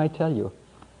things can I tell you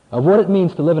of what it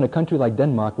means to live in a country like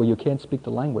Denmark where you can't speak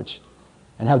the language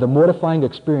and have the mortifying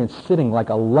experience sitting like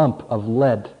a lump of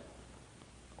lead,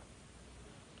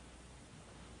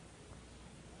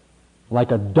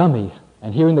 like a dummy,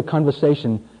 and hearing the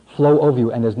conversation flow over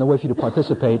you, and there's no way for you to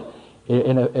participate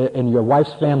in your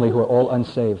wife's family who are all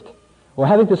unsaved. Or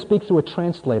having to speak through a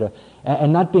translator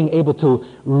and not being able to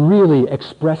really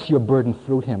express your burden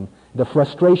through him. The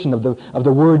frustration of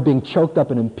the word being choked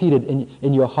up and impeded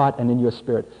in your heart and in your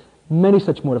spirit. Many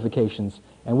such mortifications.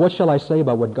 And what shall I say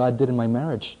about what God did in my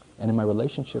marriage and in my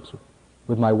relationships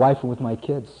with my wife and with my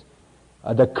kids?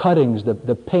 The cuttings,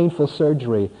 the painful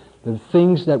surgery, the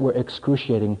things that were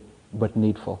excruciating. but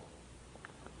needful.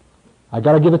 I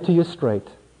got to give it to you straight.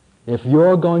 If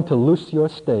you're going to loose your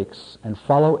stakes and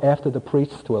follow after the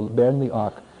priests to bear the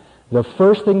ark, the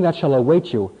first thing that shall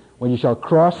await you when you shall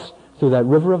cross through that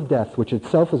river of death, which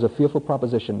itself is a fearful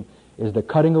proposition, is the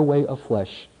cutting away of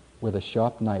flesh with a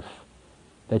sharp knife,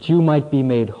 that you might be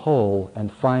made whole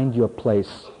and find your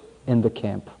place in the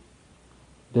camp.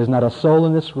 There's not a soul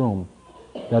in this room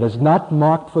that is not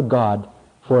marked for God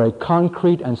for a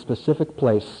concrete and specific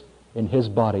place in His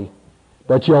body,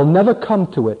 but you'll never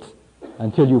come to it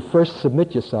until you first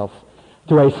submit yourself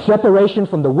to a separation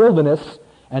from the wilderness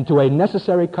and to a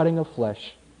necessary cutting of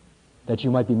flesh, that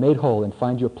you might be made whole and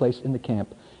find your place in the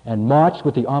camp and march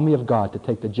with the army of God to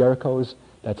take the Jerichos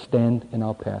that stand in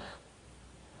our path.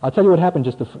 I'll tell you what happened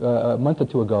just a month or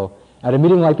two ago. At a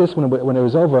meeting like this, when it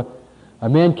was over, a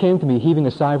man came to me heaving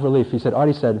a sigh of relief. He said,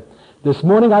 Artie said, this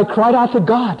morning I cried out to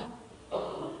God.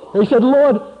 He said,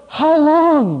 Lord, how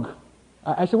long?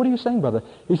 I said, what are you saying, brother?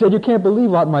 He said, you can't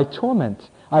believe out my torment.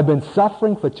 I've been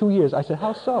suffering for 2 years. I said,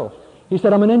 how so? He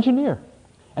said, I'm an engineer.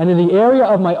 And in the area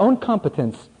of my own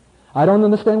competence, I don't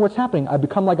understand what's happening. I've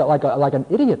become like an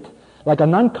idiot, like a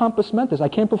non-compass mentis. I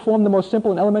can't perform the most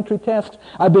simple and elementary tasks.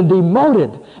 I've been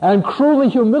demoted and cruelly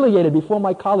humiliated before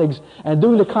my colleagues and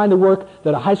doing the kind of work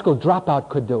that a high school dropout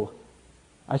could do.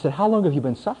 I said, how long have you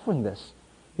been suffering this?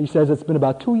 He says, it's been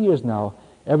about 2 years now,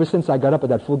 ever since I got up at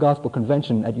that full gospel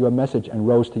convention at your message and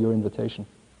rose to your invitation.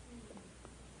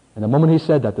 And the moment he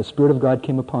said that, the Spirit of God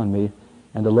came upon me,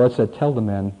 and the Lord said, tell the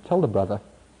man, tell the brother,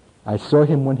 I saw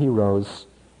him when he rose,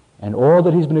 and all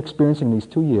that he's been experiencing these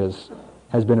 2 years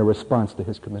has been a response to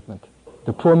his commitment.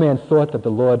 The poor man thought that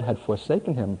the Lord had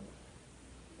forsaken him.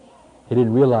 He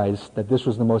didn't realize that this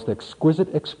was the most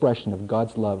exquisite expression of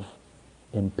God's love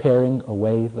in paring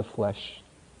away the flesh,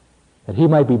 that he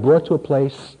might be brought to a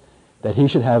place that he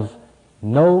should have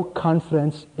no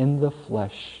confidence in the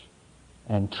flesh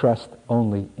and trust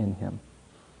only in Him.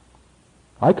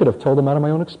 I could have told him out of my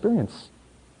own experience.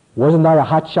 Wasn't I a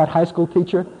hotshot high school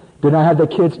teacher? Didn't I have the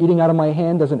kids eating out of my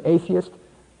hand as an atheist?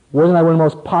 Wasn't I one of the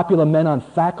most popular men on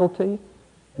faculty?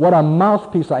 What a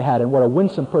mouthpiece I had and what a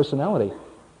winsome personality,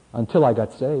 until I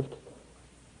got saved.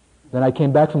 Then I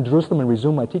came back from Jerusalem and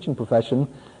resumed my teaching profession,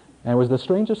 and it was the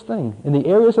strangest thing. In the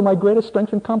areas of my greatest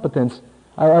strength and competence,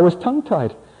 I was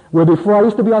tongue-tied. Where before I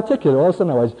used to be articulate, all of a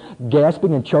sudden I was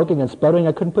gasping and choking and sputtering.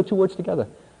 I couldn't put 2 words together.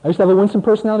 I used to have a winsome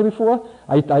personality before.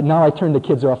 Now I turned the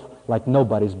kids off like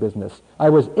nobody's business. I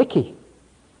was icky.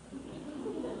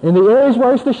 In the areas where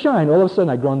I used to shine, all of a sudden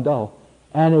I'd grown dull.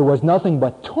 And it was nothing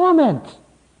but torment.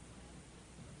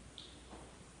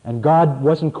 And God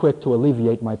wasn't quick to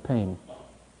alleviate my pain.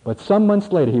 But some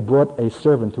months later, He brought a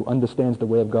servant who understands the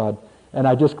way of God. And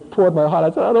I just poured my heart.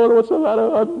 I said, I don't know what's the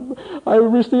matter. I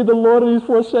received the Lord and He's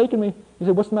forsaken me. He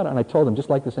said, what's the matter? And I told him, just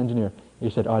like this engineer. He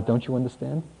said, don't you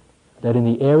understand that in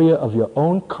the area of your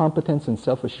own competence and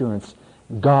self-assurance,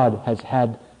 God has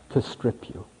had to strip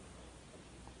you?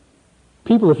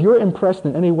 People, if you're impressed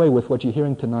in any way with what you're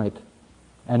hearing tonight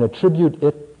and attribute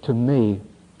it to me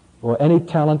or any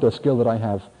talent or skill that I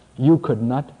have, you could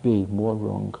not be more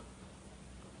wrong.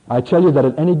 I tell you that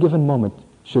at any given moment,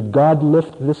 should God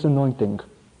lift this anointing,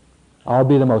 I'll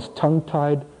be the most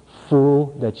tongue-tied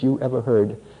fool that you ever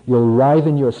heard. You'll writhe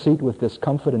in your seat with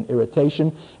discomfort and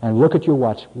irritation and look at your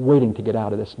watch waiting to get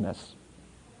out of this mess.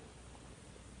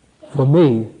 For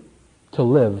me, to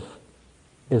live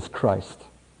is Christ.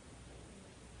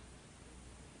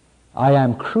 I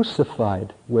am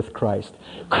crucified with Christ.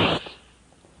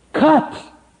 Cut!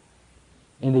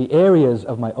 In the areas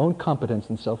of my own competence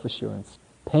and self-assurance.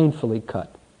 Painfully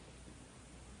cut.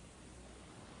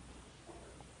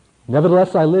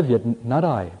 Nevertheless I live, yet not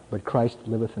I, but Christ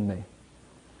liveth in me. You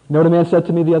know what a man said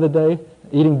to me the other day,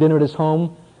 eating dinner at his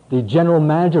home, the general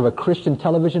manager of a Christian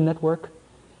television network?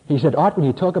 He said, Art, when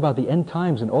you talk about the end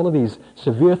times and all of these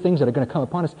severe things that are going to come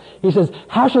upon us, he says,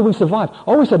 how shall we survive?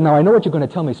 Oh, he said, now I know what you're going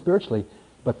to tell me spiritually,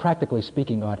 but practically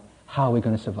speaking, Art, how are we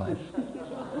going to survive?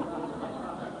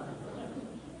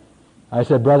 I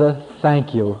said, brother,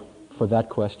 thank you for that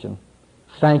question.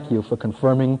 Thank you for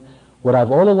confirming what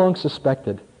I've all along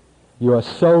suspected. You are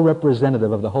so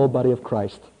representative of the whole body of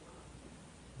Christ.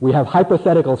 We have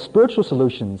hypothetical spiritual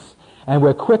solutions, and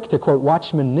we're quick to quote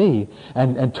Watchman Nee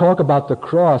and talk about the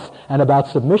cross and about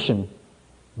submission,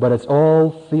 but it's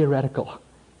all theoretical.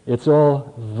 It's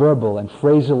all verbal and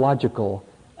phraseological,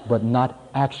 but not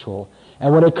actual.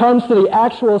 And when it comes to the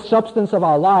actual substance of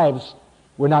our lives,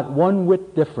 we're not one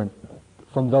whit different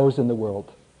from those in the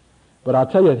world. But I'll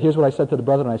tell you, here's what I said to the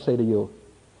brother and I say to you.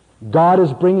 God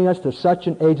is bringing us to such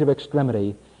an age of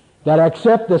extremity that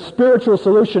accept the spiritual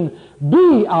solution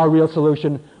be our real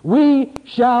solution, we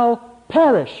shall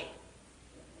perish.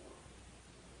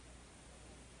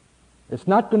 It's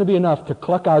not going to be enough to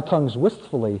cluck our tongues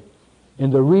wistfully in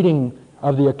the reading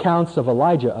of the accounts of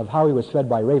Elijah, of how he was fed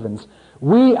by ravens.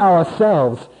 We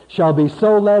ourselves shall be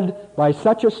so led by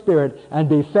such a spirit and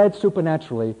be fed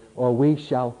supernaturally, or we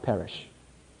shall perish.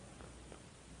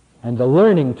 And the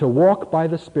learning to walk by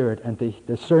the Spirit and to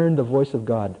discern the voice of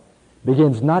God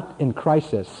begins not in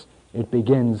crisis, it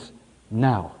begins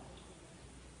now.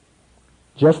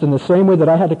 Just in the same way that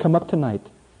I had to come up tonight,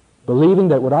 believing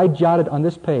that what I jotted on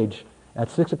this page at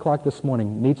 6 o'clock this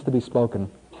morning needs to be spoken,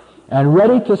 and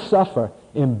ready to suffer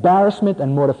embarrassment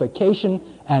and mortification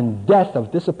and death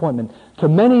of disappointment to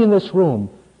many in this room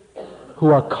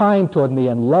who are kind toward me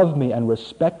and love me and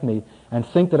respect me and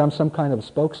think that I'm some kind of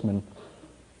spokesman,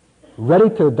 ready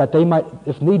to, that they might,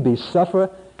 if need be, suffer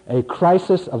a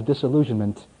crisis of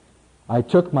disillusionment. I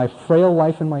took my frail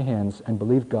life in my hands and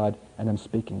believed God, and am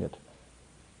speaking it.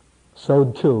 So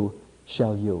too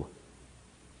shall you.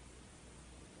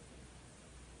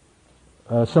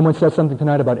 Someone said something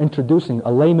tonight about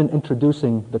a layman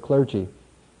introducing the clergy.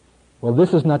 Well,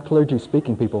 this is not clergy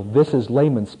speaking, people. This is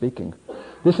layman speaking.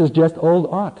 This is just old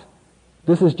art.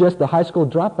 This is just the high school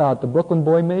dropout the Brooklyn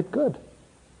boy made good.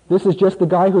 This is just the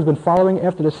guy who's been following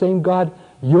after the same God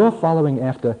you're following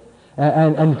after.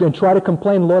 And try to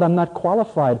complain, Lord, I'm not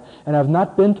qualified, and I've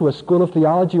not been to a school of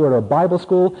theology or a Bible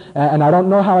school, and I don't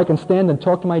know how I can stand and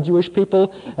talk to my Jewish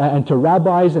people and to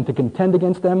rabbis and to contend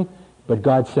against them. But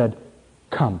God said,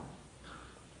 come.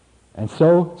 And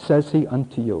so says he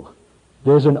unto you.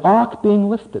 There's an ark being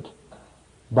lifted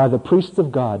by the priests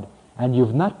of God, and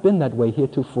you've not been that way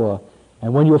heretofore.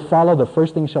 And when you follow, the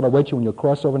first thing shall await you when you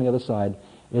cross over on the other side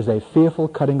is a fearful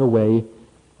cutting away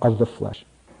of the flesh.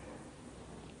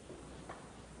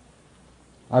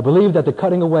 I believe that the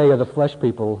cutting away of the flesh,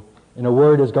 people, in a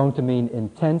word, is going to mean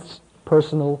intense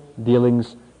personal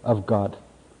dealings of God.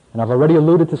 And I've already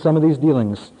alluded to some of these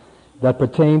dealings that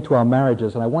pertain to our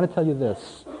marriages. And I want to tell you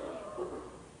this.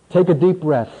 Take a deep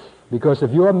breath, because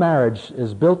if your marriage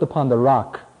is built upon the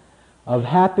rock of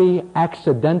happy,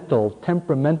 accidental,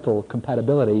 temperamental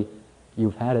compatibility,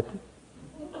 you've had it.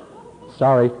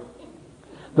 Sorry.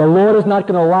 The Lord is not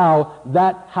going to allow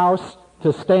that house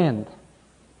to stand.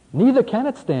 Neither can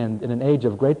it stand in an age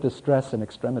of great distress and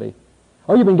extremity.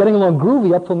 Oh, you've been getting along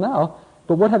groovy up till now,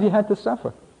 but what have you had to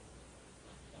suffer?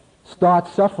 Start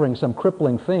suffering some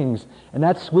crippling things, and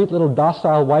that sweet little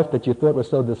docile wife that you thought was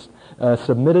so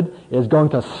submitted is going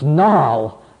to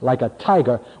snarl like a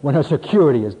tiger when her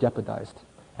security is jeopardized.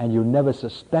 And you never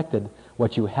suspected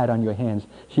what you had on your hands.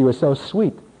 She was so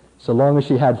sweet, so long as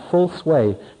she had full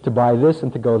sway to buy this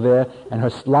and to go there, and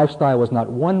her lifestyle was not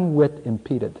one whit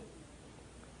impeded.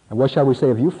 And what shall we say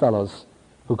of you fellows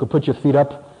who could put your feet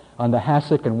up on the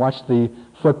hassock and watch the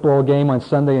football game on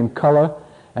Sunday in color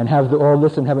and have all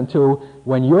this in heaven too,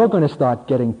 when you're going to start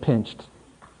getting pinched?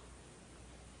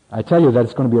 I tell you that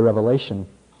it's going to be a revelation.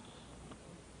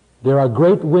 There are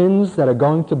great winds that are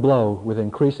going to blow with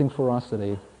increasing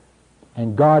ferocity,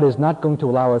 and God is not going to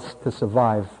allow us to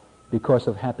survive because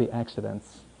of happy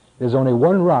accidents. There's only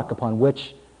one rock upon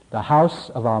which the house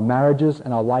of our marriages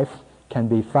and our life can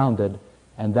be founded,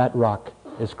 and that rock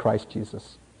is Christ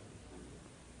Jesus.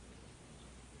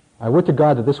 I would to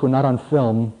God that this were not on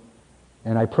film,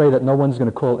 and I pray that no one's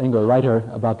going to call Inga or write her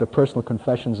about the personal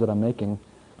confessions that I'm making.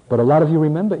 But a lot of you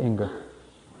remember Inga.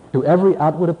 To every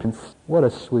outward appearance, what a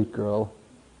sweet girl.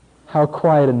 How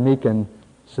quiet and meek and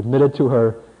submitted to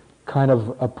her kind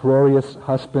of uproarious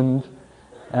husband.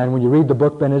 And when you read the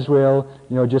book, Ben Israel,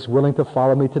 just willing to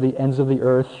follow me to the ends of the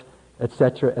earth,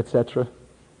 etc., etc.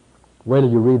 Wait till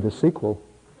you read the sequel.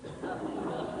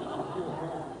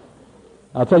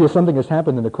 I'll tell you, something has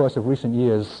happened in the course of recent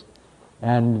years,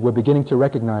 and we're beginning to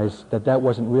recognize that that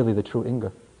wasn't really the true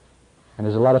Inga. And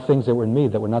there's a lot of things that were in me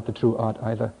that were not the true Art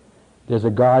either. There's a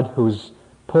God who's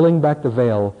pulling back the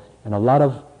veil, and a lot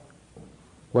of,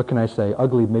 what can I say,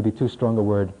 ugly, maybe too strong a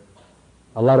word,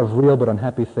 a lot of real but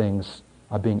unhappy things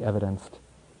are being evidenced.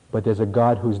 But there's a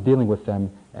God who's dealing with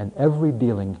them, and every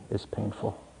dealing is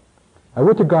painful. I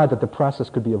would to God that the process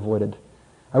could be avoided.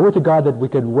 I would to God that we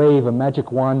could wave a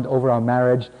magic wand over our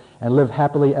marriage and live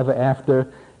happily ever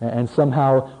after, and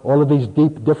somehow all of these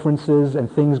deep differences and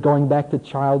things going back to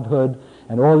childhood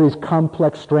and all these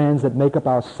complex strands that make up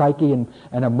our psyche and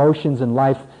emotions in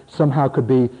life somehow could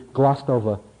be glossed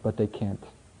over, but they can't.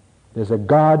 There's a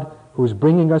God who's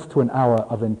bringing us to an hour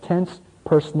of intense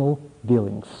personal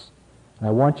dealings. And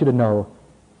I want you to know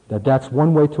that that's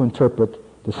one way to interpret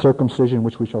the circumcision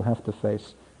which we shall have to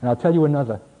face. And I'll tell you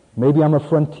another. Maybe I'm a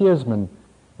frontiersman,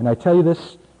 And I tell you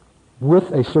this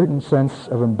with a certain sense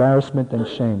of embarrassment and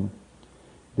shame.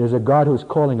 There's a God who's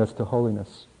calling us to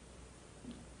holiness.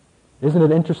 Isn't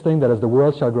it interesting that as the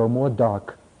world shall grow more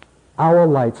dark, our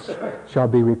lights shall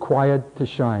be required to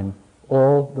shine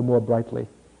all the more brightly?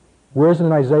 Where is it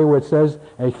in Isaiah where it says,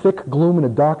 a thick gloom and a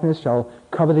darkness shall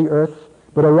cover the earth,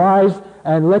 but arise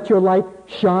and let your light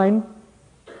shine?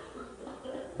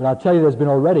 But I'll tell you, there's been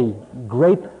already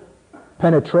great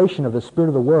penetration of the spirit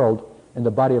of the world in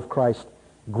the body of Christ.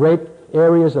 Great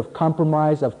areas of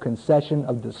compromise, of concession,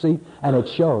 of deceit, and it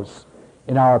shows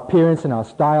in our appearance, in our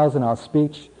styles, in our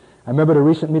speech. I remember at a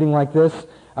recent meeting like this,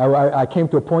 I came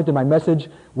to a point in my message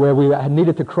where we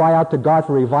needed to cry out to God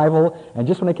for revival, and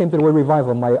just when I came to the word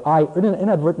revival, my eye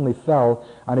inadvertently fell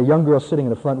on a young girl sitting in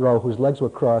the front row whose legs were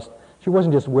crossed. She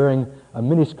wasn't just wearing a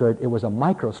miniskirt, it was a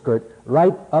microskirt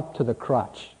right up to the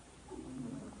crotch.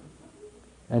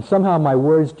 And somehow my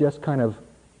words just kind of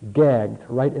gagged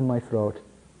right in my throat,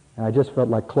 and I just felt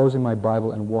like closing my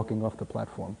Bible and walking off the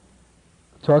platform.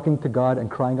 Talking to God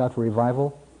and crying out for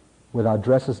revival with our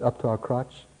dresses up to our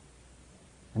crotch.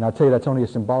 And I'll tell you, that's only a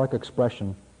symbolic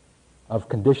expression of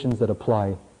conditions that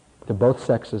apply to both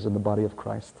sexes in the body of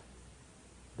Christ.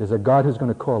 There's a God who's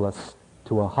going to call us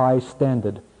to a high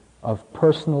standard of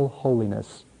personal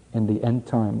holiness in the end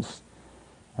times.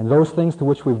 And those things to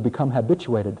which we've become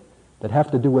habituated that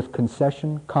have to do with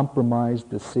concession, compromise,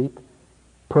 deceit,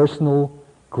 personal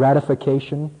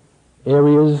gratification,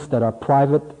 areas that are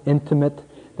private, intimate,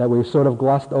 that we've sort of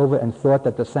glossed over and thought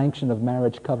that the sanction of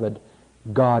marriage covered,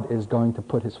 God is going to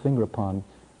put his finger upon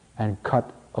and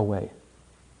cut away.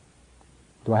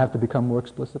 Do I have to become more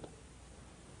explicit?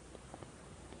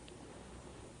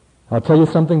 I'll tell you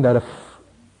something, that if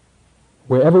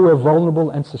wherever we're vulnerable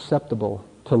and susceptible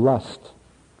to lust,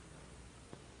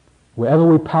 wherever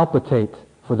we palpitate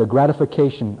for the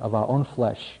gratification of our own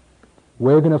flesh,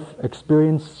 we're going to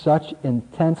experience such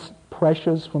intense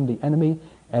pressures from the enemy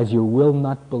as you will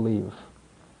not believe.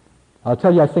 I'll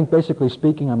tell you, I think basically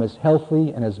speaking, I'm as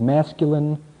healthy and as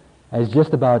masculine as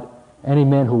just about any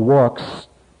man who walks,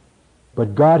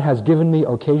 but God has given me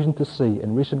occasion to see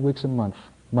in recent weeks and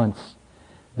months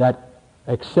that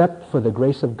except for the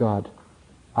grace of God,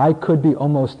 I could be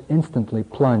almost instantly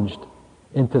plunged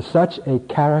into such a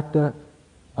character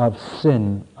of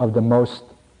sin of the most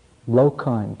low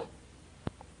kind.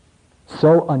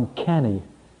 So uncanny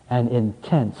and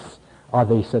intense are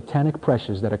the satanic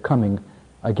pressures that are coming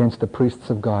against the priests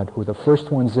of God, who are the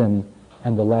first ones in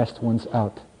and the last ones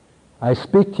out. I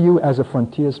speak to you as a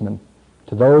frontiersman,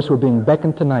 to those who are being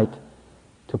beckoned tonight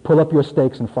to pull up your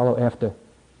stakes and follow after.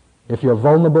 If you're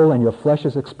vulnerable and your flesh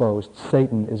is exposed,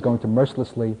 Satan is going to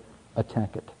mercilessly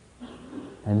attack it.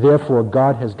 And therefore,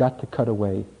 God has got to cut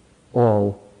away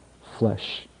all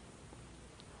flesh.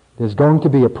 There's going to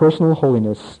be a personal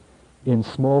holiness in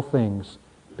small things,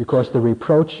 because the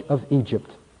reproach of Egypt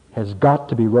has got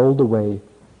to be rolled away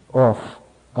off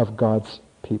of God's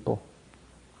people.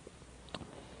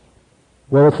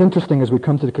 Well, it's interesting as we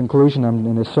come to the conclusion,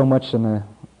 and there's so much, and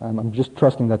I'm just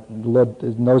trusting that the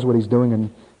Lord knows what he's doing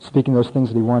and speaking those things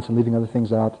that he wants and leaving other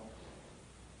things out.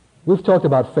 We've talked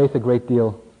about faith a great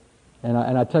deal, and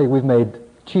I tell you, we've made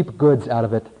cheap goods out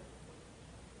of it.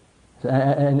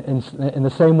 And in the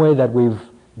same way that we've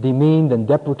demeaned and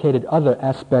deprecated other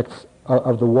aspects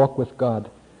of the walk with God.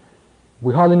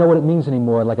 We hardly know what it means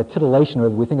anymore, like a titillation, or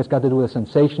we think it's got to do with a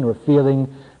sensation or a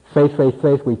feeling. Faith, faith,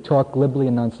 faith. We talk glibly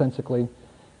and nonsensically.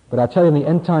 But I'll tell you, in the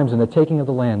end times, in the taking of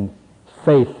the land,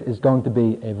 faith is going to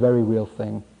be a very real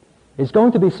thing. It's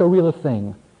going to be so real a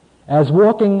thing as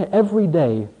walking every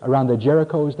day around the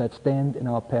Jerichos that stand in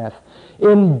our path,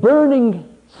 in burning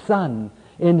sun,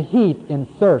 in heat, in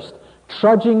thirst,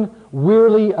 trudging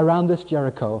wearily around this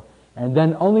Jericho, and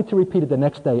then only to repeat it the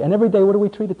next day. And every day, what do we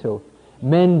treat it to?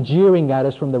 Men jeering at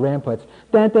us from the ramparts.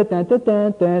 Dun, dun, dun, dun,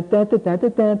 dun, dun, dun, dun,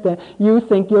 dun, dun, dun. You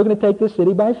think you're going to take the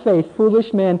city by faith,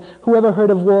 foolish man. Who ever heard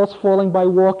of walls falling by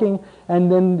walking? And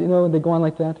then, they go on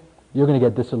like that. You're going to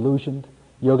get disillusioned.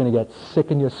 You're going to get sick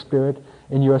in your spirit,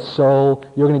 in your soul.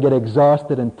 You're going to get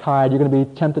exhausted and tired. You're going to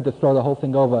be tempted to throw the whole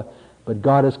thing over. But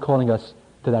God is calling us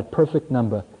to that perfect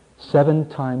number, 7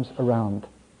 times around,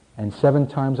 and 7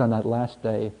 times on that last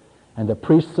day. And the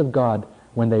priests of God,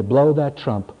 when they blow that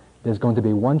trump, there's going to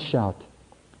be one shout.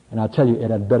 And I'll tell you, it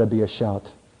had better be a shout.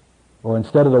 Or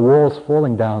instead of the walls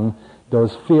falling down,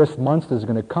 those fierce monsters are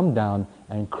going to come down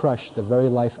and crush the very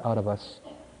life out of us.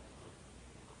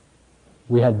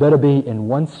 We had better be in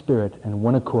one spirit and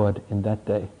one accord in that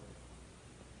day.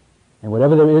 And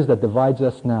whatever there is that divides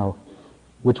us now,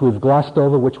 which we've glossed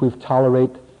over, which we've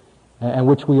tolerated, and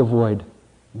which we avoid,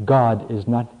 God is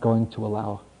not going to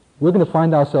allow. We're going to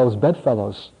find ourselves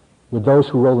bedfellows with those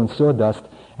who roll in sawdust,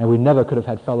 and we never could have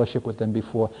had fellowship with them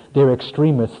before. They're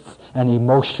extremists and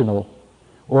emotional.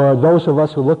 Or those of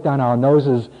us who look down our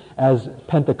noses as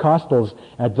Pentecostals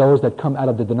at those that come out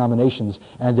of the denominations,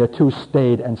 and they're too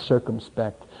staid and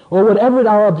circumspect. Or whatever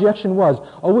our objection was,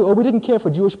 or we didn't care for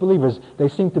Jewish believers, they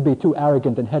seemed to be too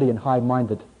arrogant and heady and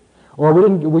high-minded. Or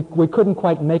we couldn't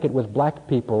quite make it with black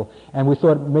people, and we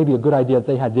thought maybe a good idea that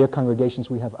they had their congregations,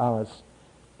 we have ours.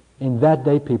 In that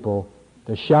day, people,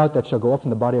 the shout that shall go up from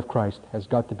the body of Christ has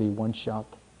got to be one shout.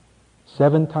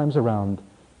 7 times around,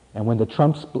 and when the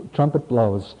trumpet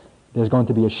blows, there's going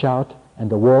to be a shout, and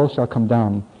the wall shall come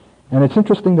down. And it's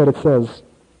interesting that it says,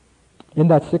 in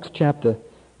that 6th chapter,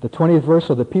 the 20th verse,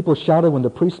 so the people shouted when the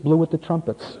priest blew with the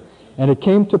trumpets. And it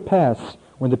came to pass,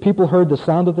 when the people heard the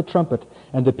sound of the trumpet,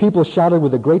 and the people shouted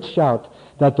with a great shout,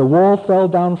 that the wall fell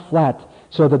down flat,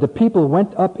 so that the people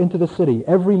went up into the city,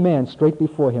 every man straight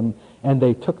before him, and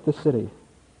they took the city.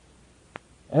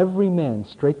 Every man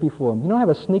straight before him. You know, I have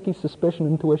a sneaky suspicion,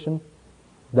 intuition,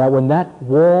 that when that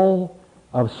wall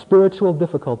of spiritual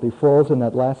difficulty falls in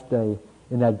that last day,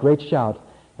 in that great shout,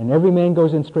 and every man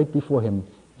goes in straight before him,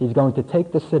 he's going to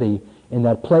take the city in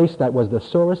that place that was the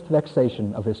sorest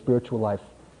vexation of his spiritual life.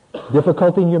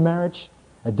 Difficulty in your marriage,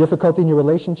 a difficulty in your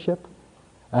relationship,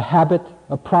 a habit,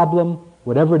 a problem,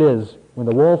 whatever it is, when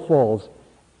the wall falls,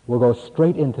 we'll go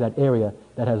straight into that area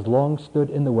that has long stood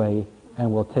in the way,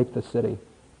 and we'll take the city.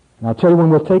 And I'll tell you, when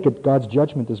we'll take it, God's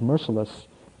judgment is merciless.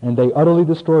 And they utterly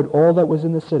destroyed all that was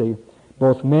in the city,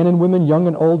 both men and women, young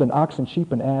and old, and ox and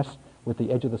sheep and ass, with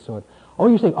the edge of the sword. Oh,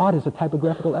 you say, it's a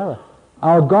typographical error.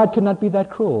 Our God cannot be that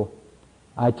cruel.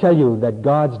 I tell you that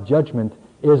God's judgment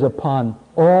is upon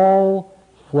all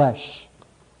flesh,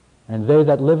 and they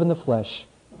that live in the flesh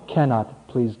cannot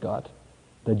please God.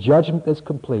 The judgment is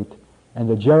complete, and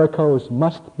the Jerichos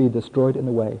must be destroyed in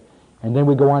the way. And then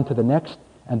we go on to the next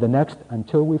and the next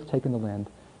until we've taken the land.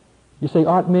 You say,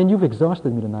 Art, man, you've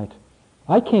exhausted me tonight.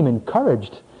 I came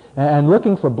encouraged and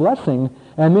looking for blessing,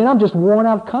 and man, I'm just worn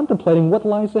out contemplating what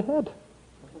lies ahead.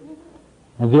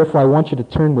 And therefore I want you to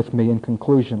turn with me in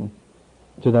conclusion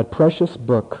to that precious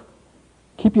book.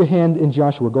 Keep your hand in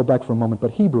Joshua, go back for a moment,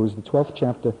 but Hebrews, the 12th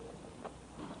chapter.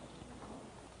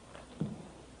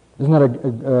 Isn't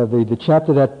that the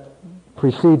chapter that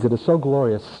precedes it is so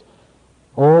glorious.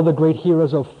 All the great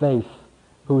heroes of faith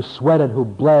who sweated, who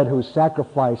bled, who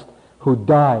sacrificed, who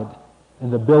died in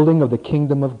the building of the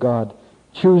kingdom of God,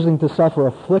 choosing to suffer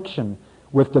affliction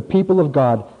with the people of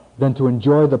God than to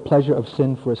enjoy the pleasure of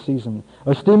sin for a season,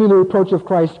 esteeming the reproach of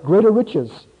Christ greater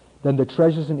riches than the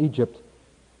treasures in Egypt,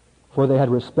 for they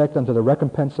had respect unto the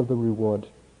recompense of the reward.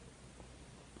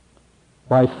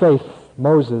 By faith,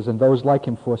 Moses and those like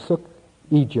him forsook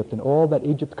Egypt and all that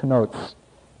Egypt connotes,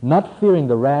 not fearing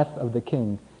the wrath of the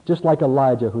king, just like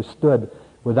Elijah who stood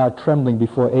without trembling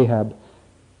before Ahab,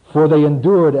 for they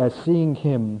endured as seeing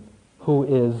him who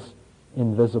is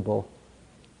invisible.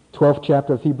 12th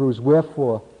chapter of Hebrews,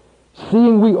 wherefore,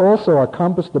 seeing we also are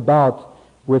compassed about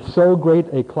with so great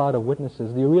a cloud of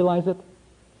witnesses. Do you realize it?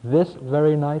 This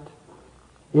very night,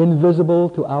 invisible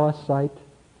to our sight,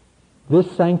 this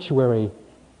sanctuary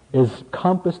is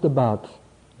compassed about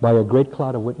by a great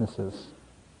cloud of witnesses.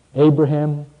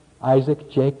 Abraham, Isaac,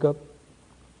 Jacob,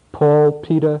 Paul,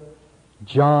 Peter,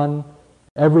 John,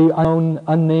 every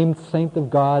unnamed saint of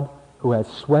God who has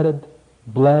sweated,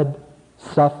 bled,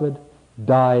 suffered,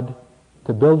 died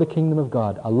to build the kingdom of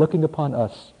God are looking upon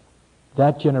us,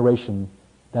 that generation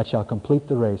that shall complete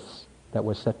the race that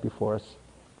was set before us.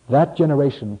 That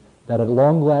generation that at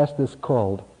long last is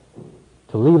called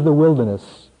to leave the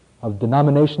wilderness of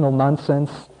denominational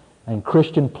nonsense and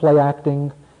Christian play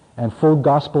acting and full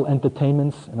gospel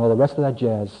entertainments and all the rest of that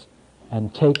jazz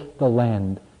and take the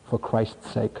land for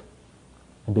Christ's sake.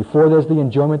 And before there's the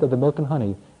enjoyment of the milk and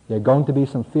honey, there are going to be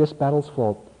some fierce battles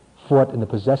fought in the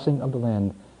possessing of the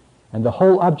land. And the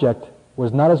whole object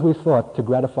was not, as we thought, to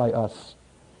gratify us,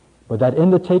 but that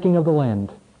in the taking of the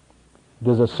land,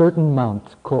 there's a certain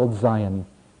mount called Zion,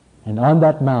 and on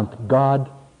that mount, God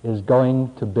is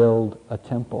going to build a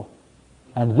temple.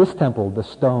 And this temple, the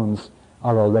stones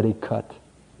are already cut,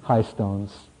 high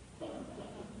stones.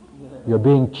 You're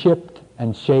being chipped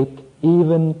and shaped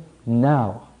even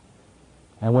now.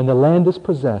 And when the land is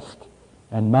possessed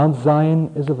and Mount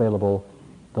Zion is available,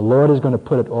 the Lord is going to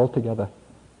put it all together.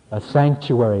 A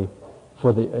sanctuary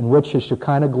in which His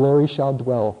Shekinah glory shall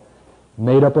dwell,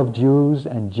 made up of Jews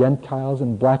and Gentiles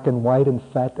and black and white and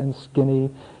fat and skinny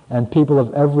and people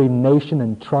of every nation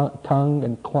and tongue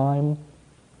and clime.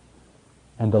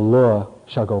 And the law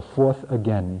shall go forth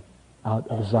again out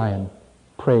of Zion.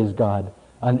 Praise God.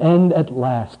 An end at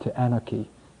last to anarchy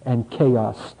and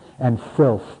chaos and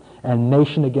filth and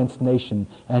nation against nation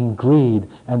and greed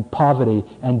and poverty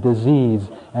and disease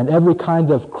and every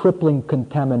kind of crippling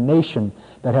contamination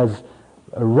that has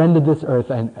rendered this earth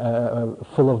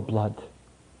full of blood.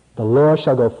 The Lord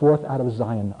shall go forth out of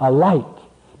Zion. A light,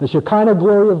 the Shekinah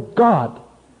glory of God,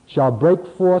 shall break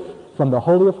forth from the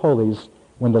Holy of Holies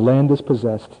when the land is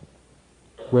possessed.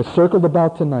 We're circled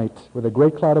about tonight with a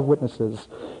great cloud of witnesses.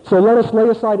 So let us lay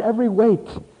aside every weight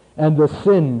and the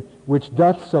sin which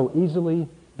doth so easily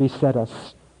beset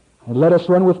us. And let us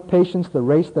run with patience the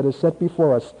race that is set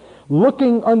before us,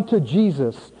 looking unto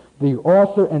Jesus, the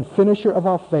author and finisher of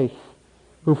our faith,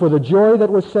 who for the joy that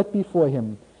was set before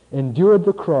him endured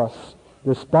the cross,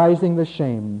 despising the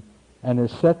shame, and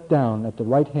is set down at the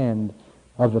right hand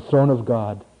of the throne of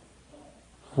God.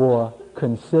 For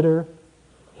consider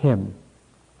him.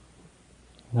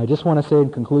 And I just want to say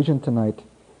in conclusion tonight,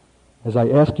 as I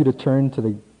ask you to turn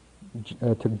to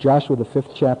Joshua the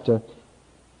 5th chapter,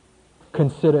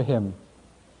 consider him.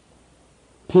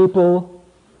 People,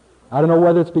 I don't know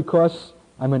whether it's because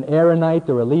I'm an Aaronite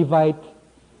or a Levite,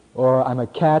 or I'm a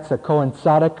Katz, a Cohen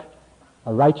Tzaddik,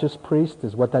 a righteous priest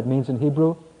is what that means in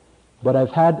Hebrew, but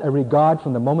I've had a regard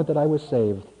from the moment that I was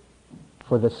saved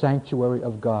for the sanctuary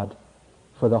of God,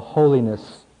 for the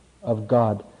holiness of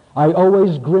God. I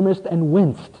always grimaced and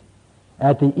winced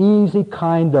at the easy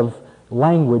kind of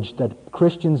language that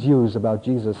Christians use about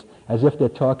Jesus as if they're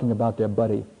talking about their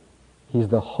buddy. He's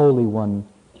the Holy One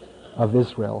of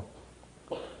Israel.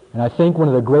 And I think one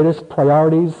of the greatest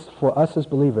priorities for us as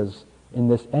believers in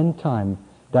this end time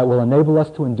that will enable us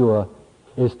to endure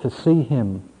is to see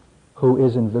him who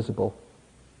is invisible.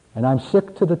 And I'm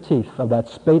sick to the teeth of that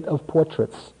spate of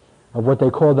portraits of what they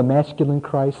call the masculine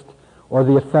Christ, or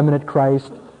the effeminate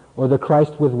Christ, or the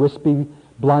Christ with wispy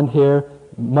blonde hair,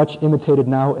 much imitated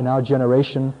now in our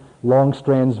generation, long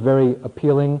strands, very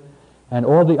appealing, and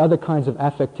all the other kinds of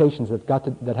affectations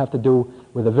that have to do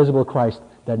with a visible Christ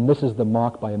that misses the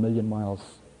mark by a million miles.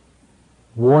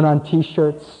 Worn on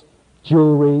T-shirts,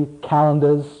 jewelry,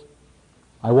 calendars.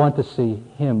 I want to see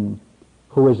him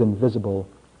who is invisible,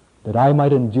 that I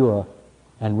might endure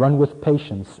and run with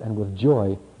patience and with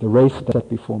joy the race that's set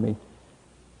before me.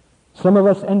 Some of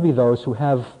us envy those who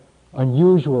have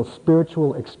unusual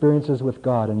spiritual experiences with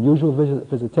God, unusual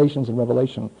visitations and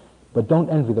revelation, but don't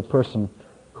envy the person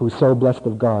who's so blessed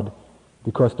of God,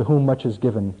 because to whom much is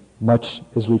given, much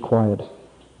is required.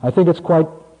 I think it's quite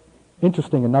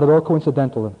interesting and not at all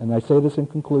coincidental, and I say this in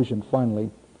conclusion, finally,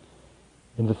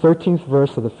 in the 13th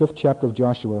verse of the 5th chapter of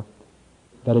Joshua,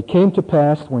 that it came to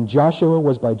pass when Joshua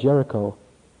was by Jericho,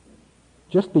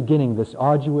 just beginning this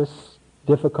arduous,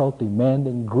 difficult,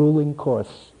 demanding, grueling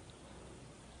course,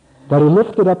 that he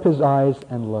lifted up his eyes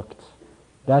and looked.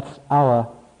 That's our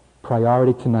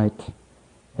priority tonight.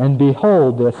 And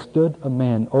behold, there stood a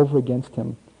man over against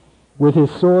him, with his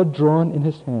sword drawn in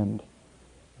his hand.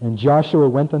 And Joshua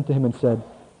went unto him and said,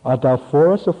 Art thou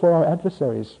for us or for our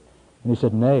adversaries? And he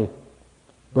said, Nay,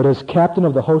 but as captain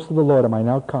of the host of the Lord am I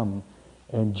now come.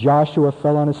 And Joshua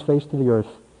fell on his face to the earth,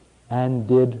 and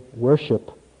did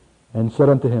worship, and said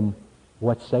unto him,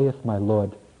 What saith my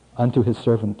Lord unto his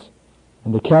servant?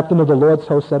 And the captain of the Lord's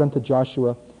host said unto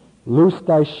Joshua, Loose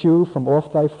thy shoe from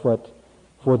off thy foot,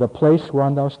 for the place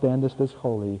whereon thou standest is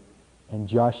holy. And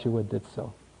Joshua did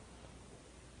so.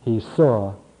 He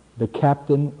saw the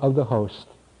captain of the host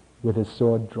with his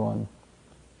sword drawn.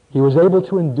 He was able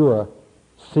to endure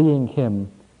seeing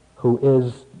him who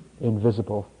is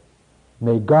invisible.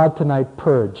 May God tonight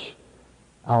purge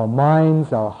our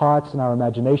minds, our hearts, and our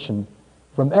imagination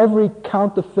from every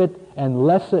counterfeit and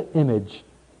lesser image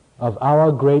of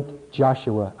our great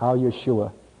Joshua, our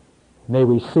Yeshua. May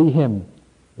we see him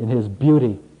in his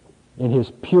beauty, in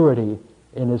his purity,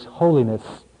 in his holiness,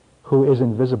 who is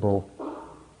invisible,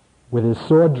 with his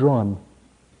sword drawn,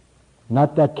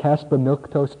 not that Casper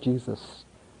milquetoast Jesus,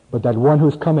 but that one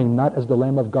who's coming not as the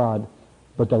Lamb of God,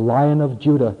 but the Lion of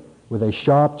Judah, with a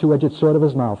sharp two-edged sword of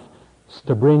his mouth,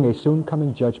 to bring a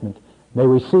soon-coming judgment. May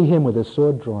we see him with his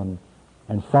sword drawn,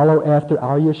 and follow after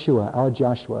our Yeshua, our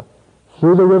Joshua,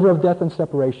 through the river of death and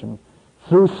separation,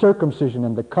 through circumcision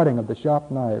and the cutting of the sharp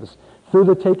knives, through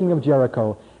the taking of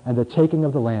Jericho and the taking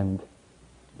of the land,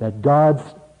 that God's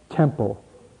temple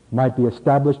might be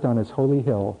established on his holy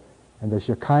hill, and the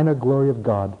Shekinah glory of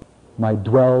God might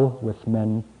dwell with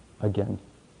men again.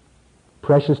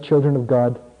 Precious children of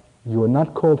God, you are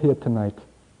not called here tonight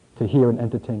to hear an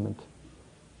entertainment.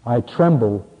 I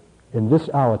tremble in this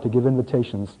hour to give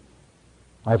invitations.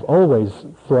 I've always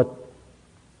thought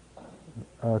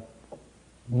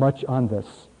much on this,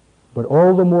 but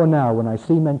all the more now when I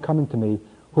see men coming to me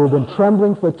who have been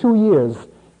trembling for 2 years,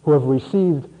 who have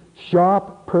received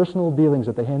Sharp personal dealings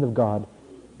at the hand of God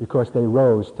because they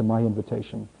rose to my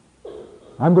invitation.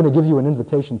 I'm going to give you an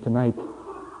invitation tonight,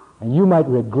 and you might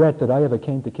regret that I ever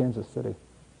came to Kansas City,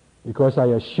 because I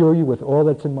assure you with all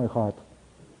that's in my heart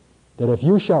that if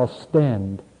you shall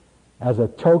stand as a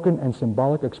token and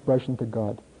symbolic expression to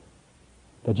God,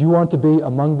 that you want to be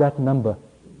among that number,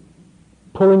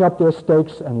 pulling up their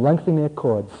stakes and lengthening their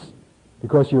cords,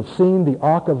 because you've seen the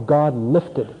ark of God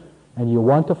lifted and you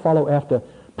want to follow after,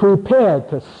 prepared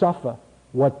to suffer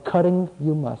what cutting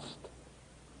you must,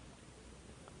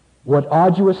 what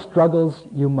arduous struggles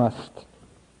you must,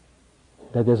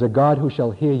 that there's a God who shall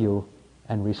hear you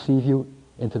and receive you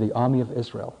into the army of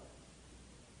Israel.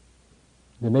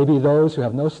 There may be those who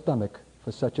have no stomach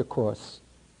for such a course.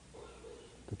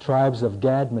 The tribes of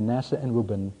Gad, Manasseh, and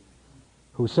Reuben,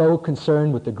 who so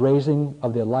concerned with the grazing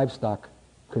of their livestock,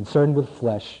 concerned with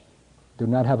flesh, do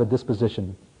not have a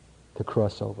disposition to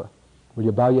cross over. Will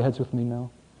you bow your heads with me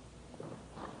now?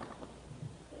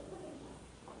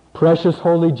 Precious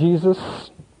holy Jesus,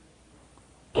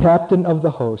 captain of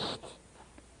the host,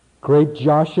 great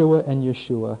Joshua and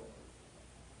Yeshua,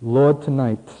 Lord,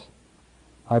 tonight,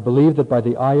 I believe that by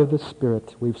the eye of the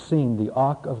Spirit we've seen the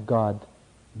ark of God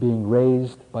being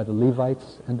raised by the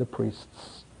Levites and the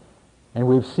priests. And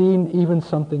we've seen even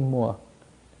something more.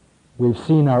 We've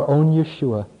seen our own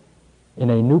Yeshua in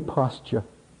a new posture.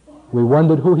 We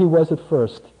wondered who he was at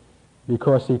first,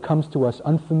 because he comes to us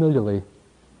unfamiliarly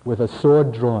with a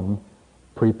sword drawn,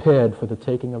 prepared for the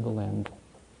taking of the land.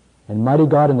 And mighty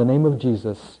God, in the name of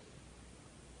Jesus,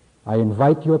 I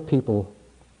invite your people,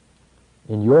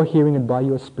 in your hearing and by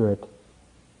your Spirit,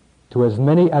 to as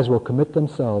many as will commit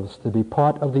themselves to be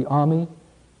part of the army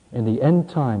in the end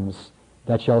times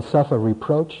that shall suffer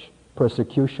reproach,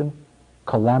 persecution,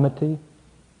 calamity,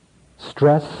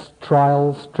 stress,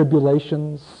 trials,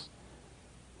 tribulations,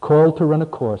 called to run a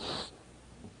course,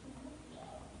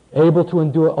 able to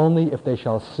endure only if they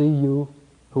shall see you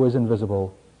who is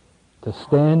invisible, to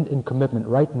stand in commitment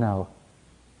right now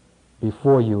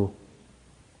before you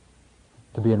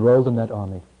to be enrolled in that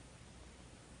army.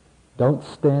 Don't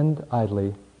stand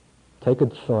idly. Take a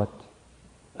thought.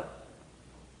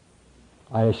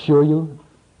 I assure you,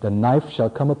 the knife shall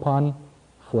come upon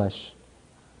flesh.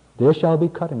 There shall be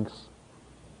cuttings.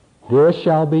 There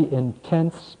shall be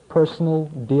intense personal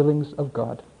dealings of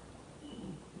God.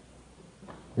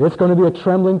 It's going to be a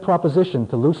trembling proposition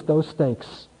to loose those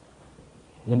stakes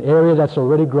in an area that's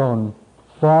already grown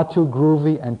far too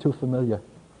groovy and too familiar.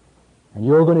 And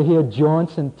you're going to hear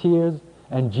jaunts and tears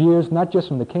and jeers, not just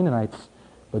from the Canaanites,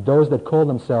 but those that call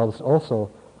themselves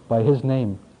also by his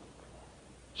name.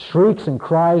 Shrieks and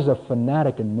cries of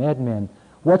fanatic and madman.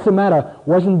 What's the matter?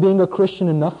 Wasn't being a Christian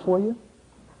enough for you?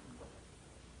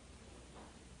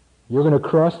 You're going to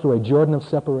cross through a Jordan of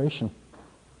separation,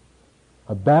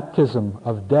 a baptism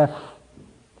of death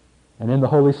and in the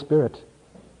Holy Spirit.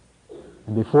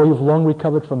 And before you've long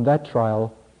recovered from that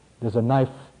trial, there's a knife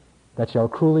that shall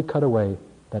cruelly cut away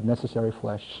that necessary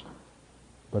flesh.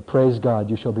 But praise God,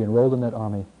 you shall be enrolled in that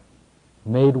army,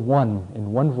 made one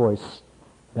in one voice,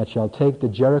 that shall take the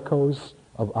Jerichos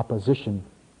of opposition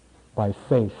by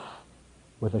faith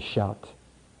with a shout.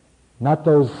 Not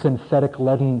those synthetic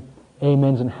leaden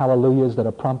amens and hallelujahs that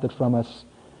are prompted from us,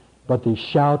 but the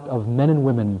shout of men and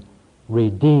women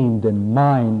redeemed in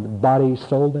mind, body,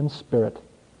 soul, and spirit,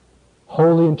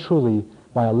 wholly and truly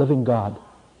by a living God,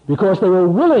 because they were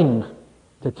willing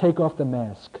to take off the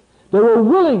mask. They were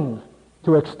willing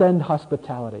to extend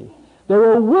hospitality. They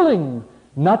were willing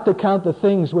not to count the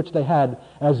things which they had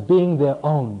as being their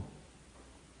own,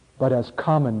 but as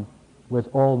common with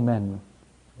all men.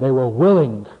 They were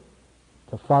willing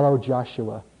to follow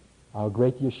Joshua, our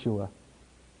great Yeshua,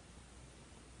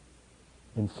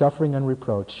 in suffering and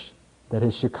reproach, that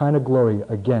his Shekinah glory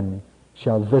again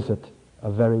shall visit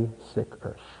a very sick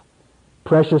earth.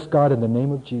 Precious God, in the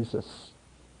name of Jesus,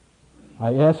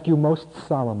 I ask you most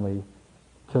solemnly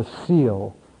to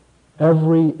seal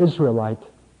every Israelite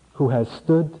who has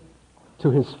stood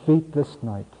to his feet this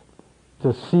night,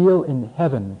 to seal in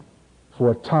heaven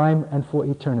for time and for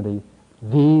eternity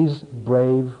these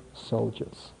brave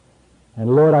soldiers.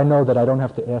 And Lord, I know that I don't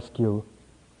have to ask you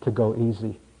to go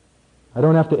easy. I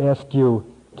don't have to ask you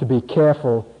to be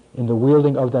careful in the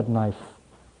wielding of that knife.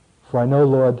 For I know,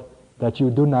 Lord, that you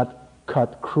do not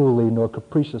cut cruelly nor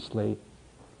capriciously,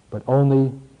 but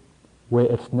only where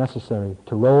it's necessary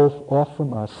to roll off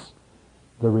from us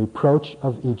the reproach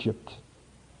of Egypt.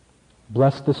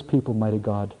 Bless this people, mighty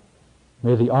God.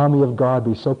 May the army of God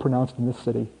be so pronounced in this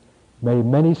city. May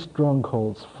many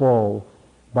strongholds fall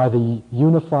by the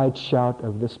unified shout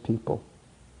of this people.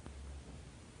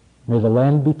 May the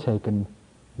land be taken.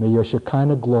 May your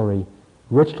Shekinah glory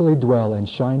richly dwell and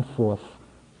shine forth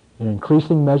in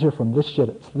increasing measure from this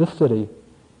city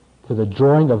to the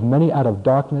drawing of many out of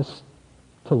darkness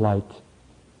to light,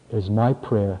 is my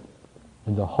prayer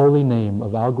in the holy name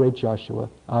of our great Joshua,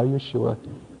 our Yeshua,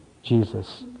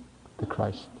 Jesus the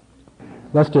Christ.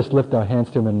 Let's just lift our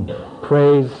hands to him in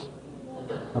praise,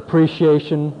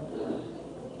 appreciation.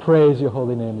 Praise your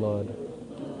holy name, Lord.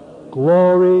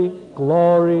 Glory,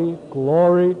 glory,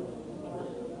 glory.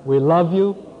 We love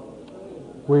you.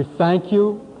 We thank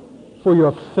you for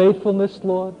your faithfulness,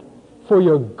 Lord, for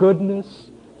your goodness,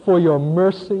 for your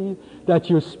mercy, that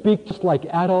you speak just like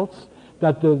adults,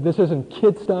 that this isn't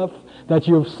kid stuff, that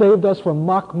you've saved us from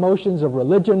mock motions of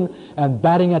religion and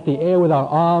batting at the air with our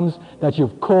arms, that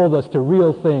you've called us to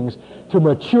real things, to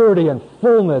maturity and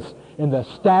fullness in the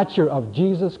stature of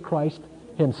Jesus Christ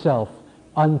himself,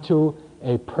 unto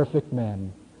a perfect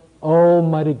man.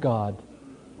 Almighty God,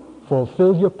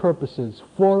 fulfill your purposes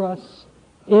for us,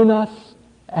 in us,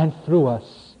 and through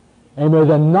us. And may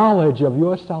the knowledge of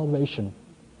your salvation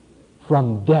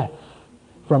from death,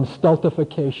 from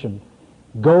stultification,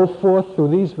 go forth through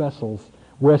these vessels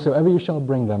wheresoever you shall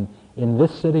bring them, in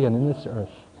this city and in this earth.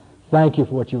 Thank you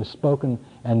for what you have spoken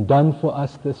and done for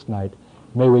us this night.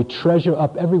 May we treasure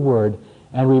up every word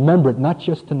and remember it not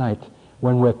just tonight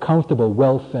when we're comfortable,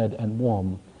 well-fed, and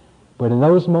warm, but in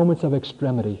those moments of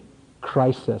extremity,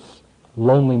 crisis,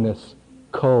 loneliness,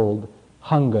 cold,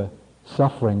 hunger,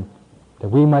 suffering, that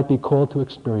we might be called to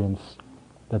experience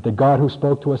that the God who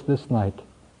spoke to us this night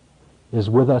is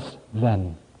with us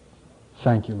then.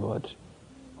 Thank you, Lord.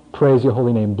 Praise your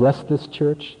holy name. Bless this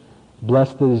church.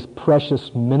 Bless these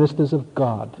precious ministers of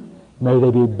God. May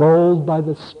they be bold by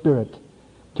the Spirit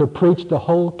to preach the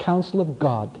whole counsel of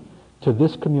God to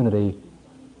this community,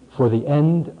 for the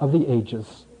end of the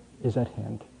ages is at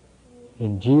hand.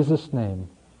 In Jesus' name,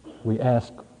 we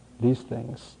ask these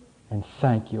things and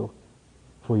thank you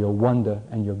for your wonder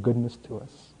and your goodness to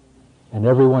us. And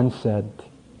everyone said,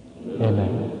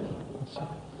 Amen.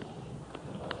 Amen.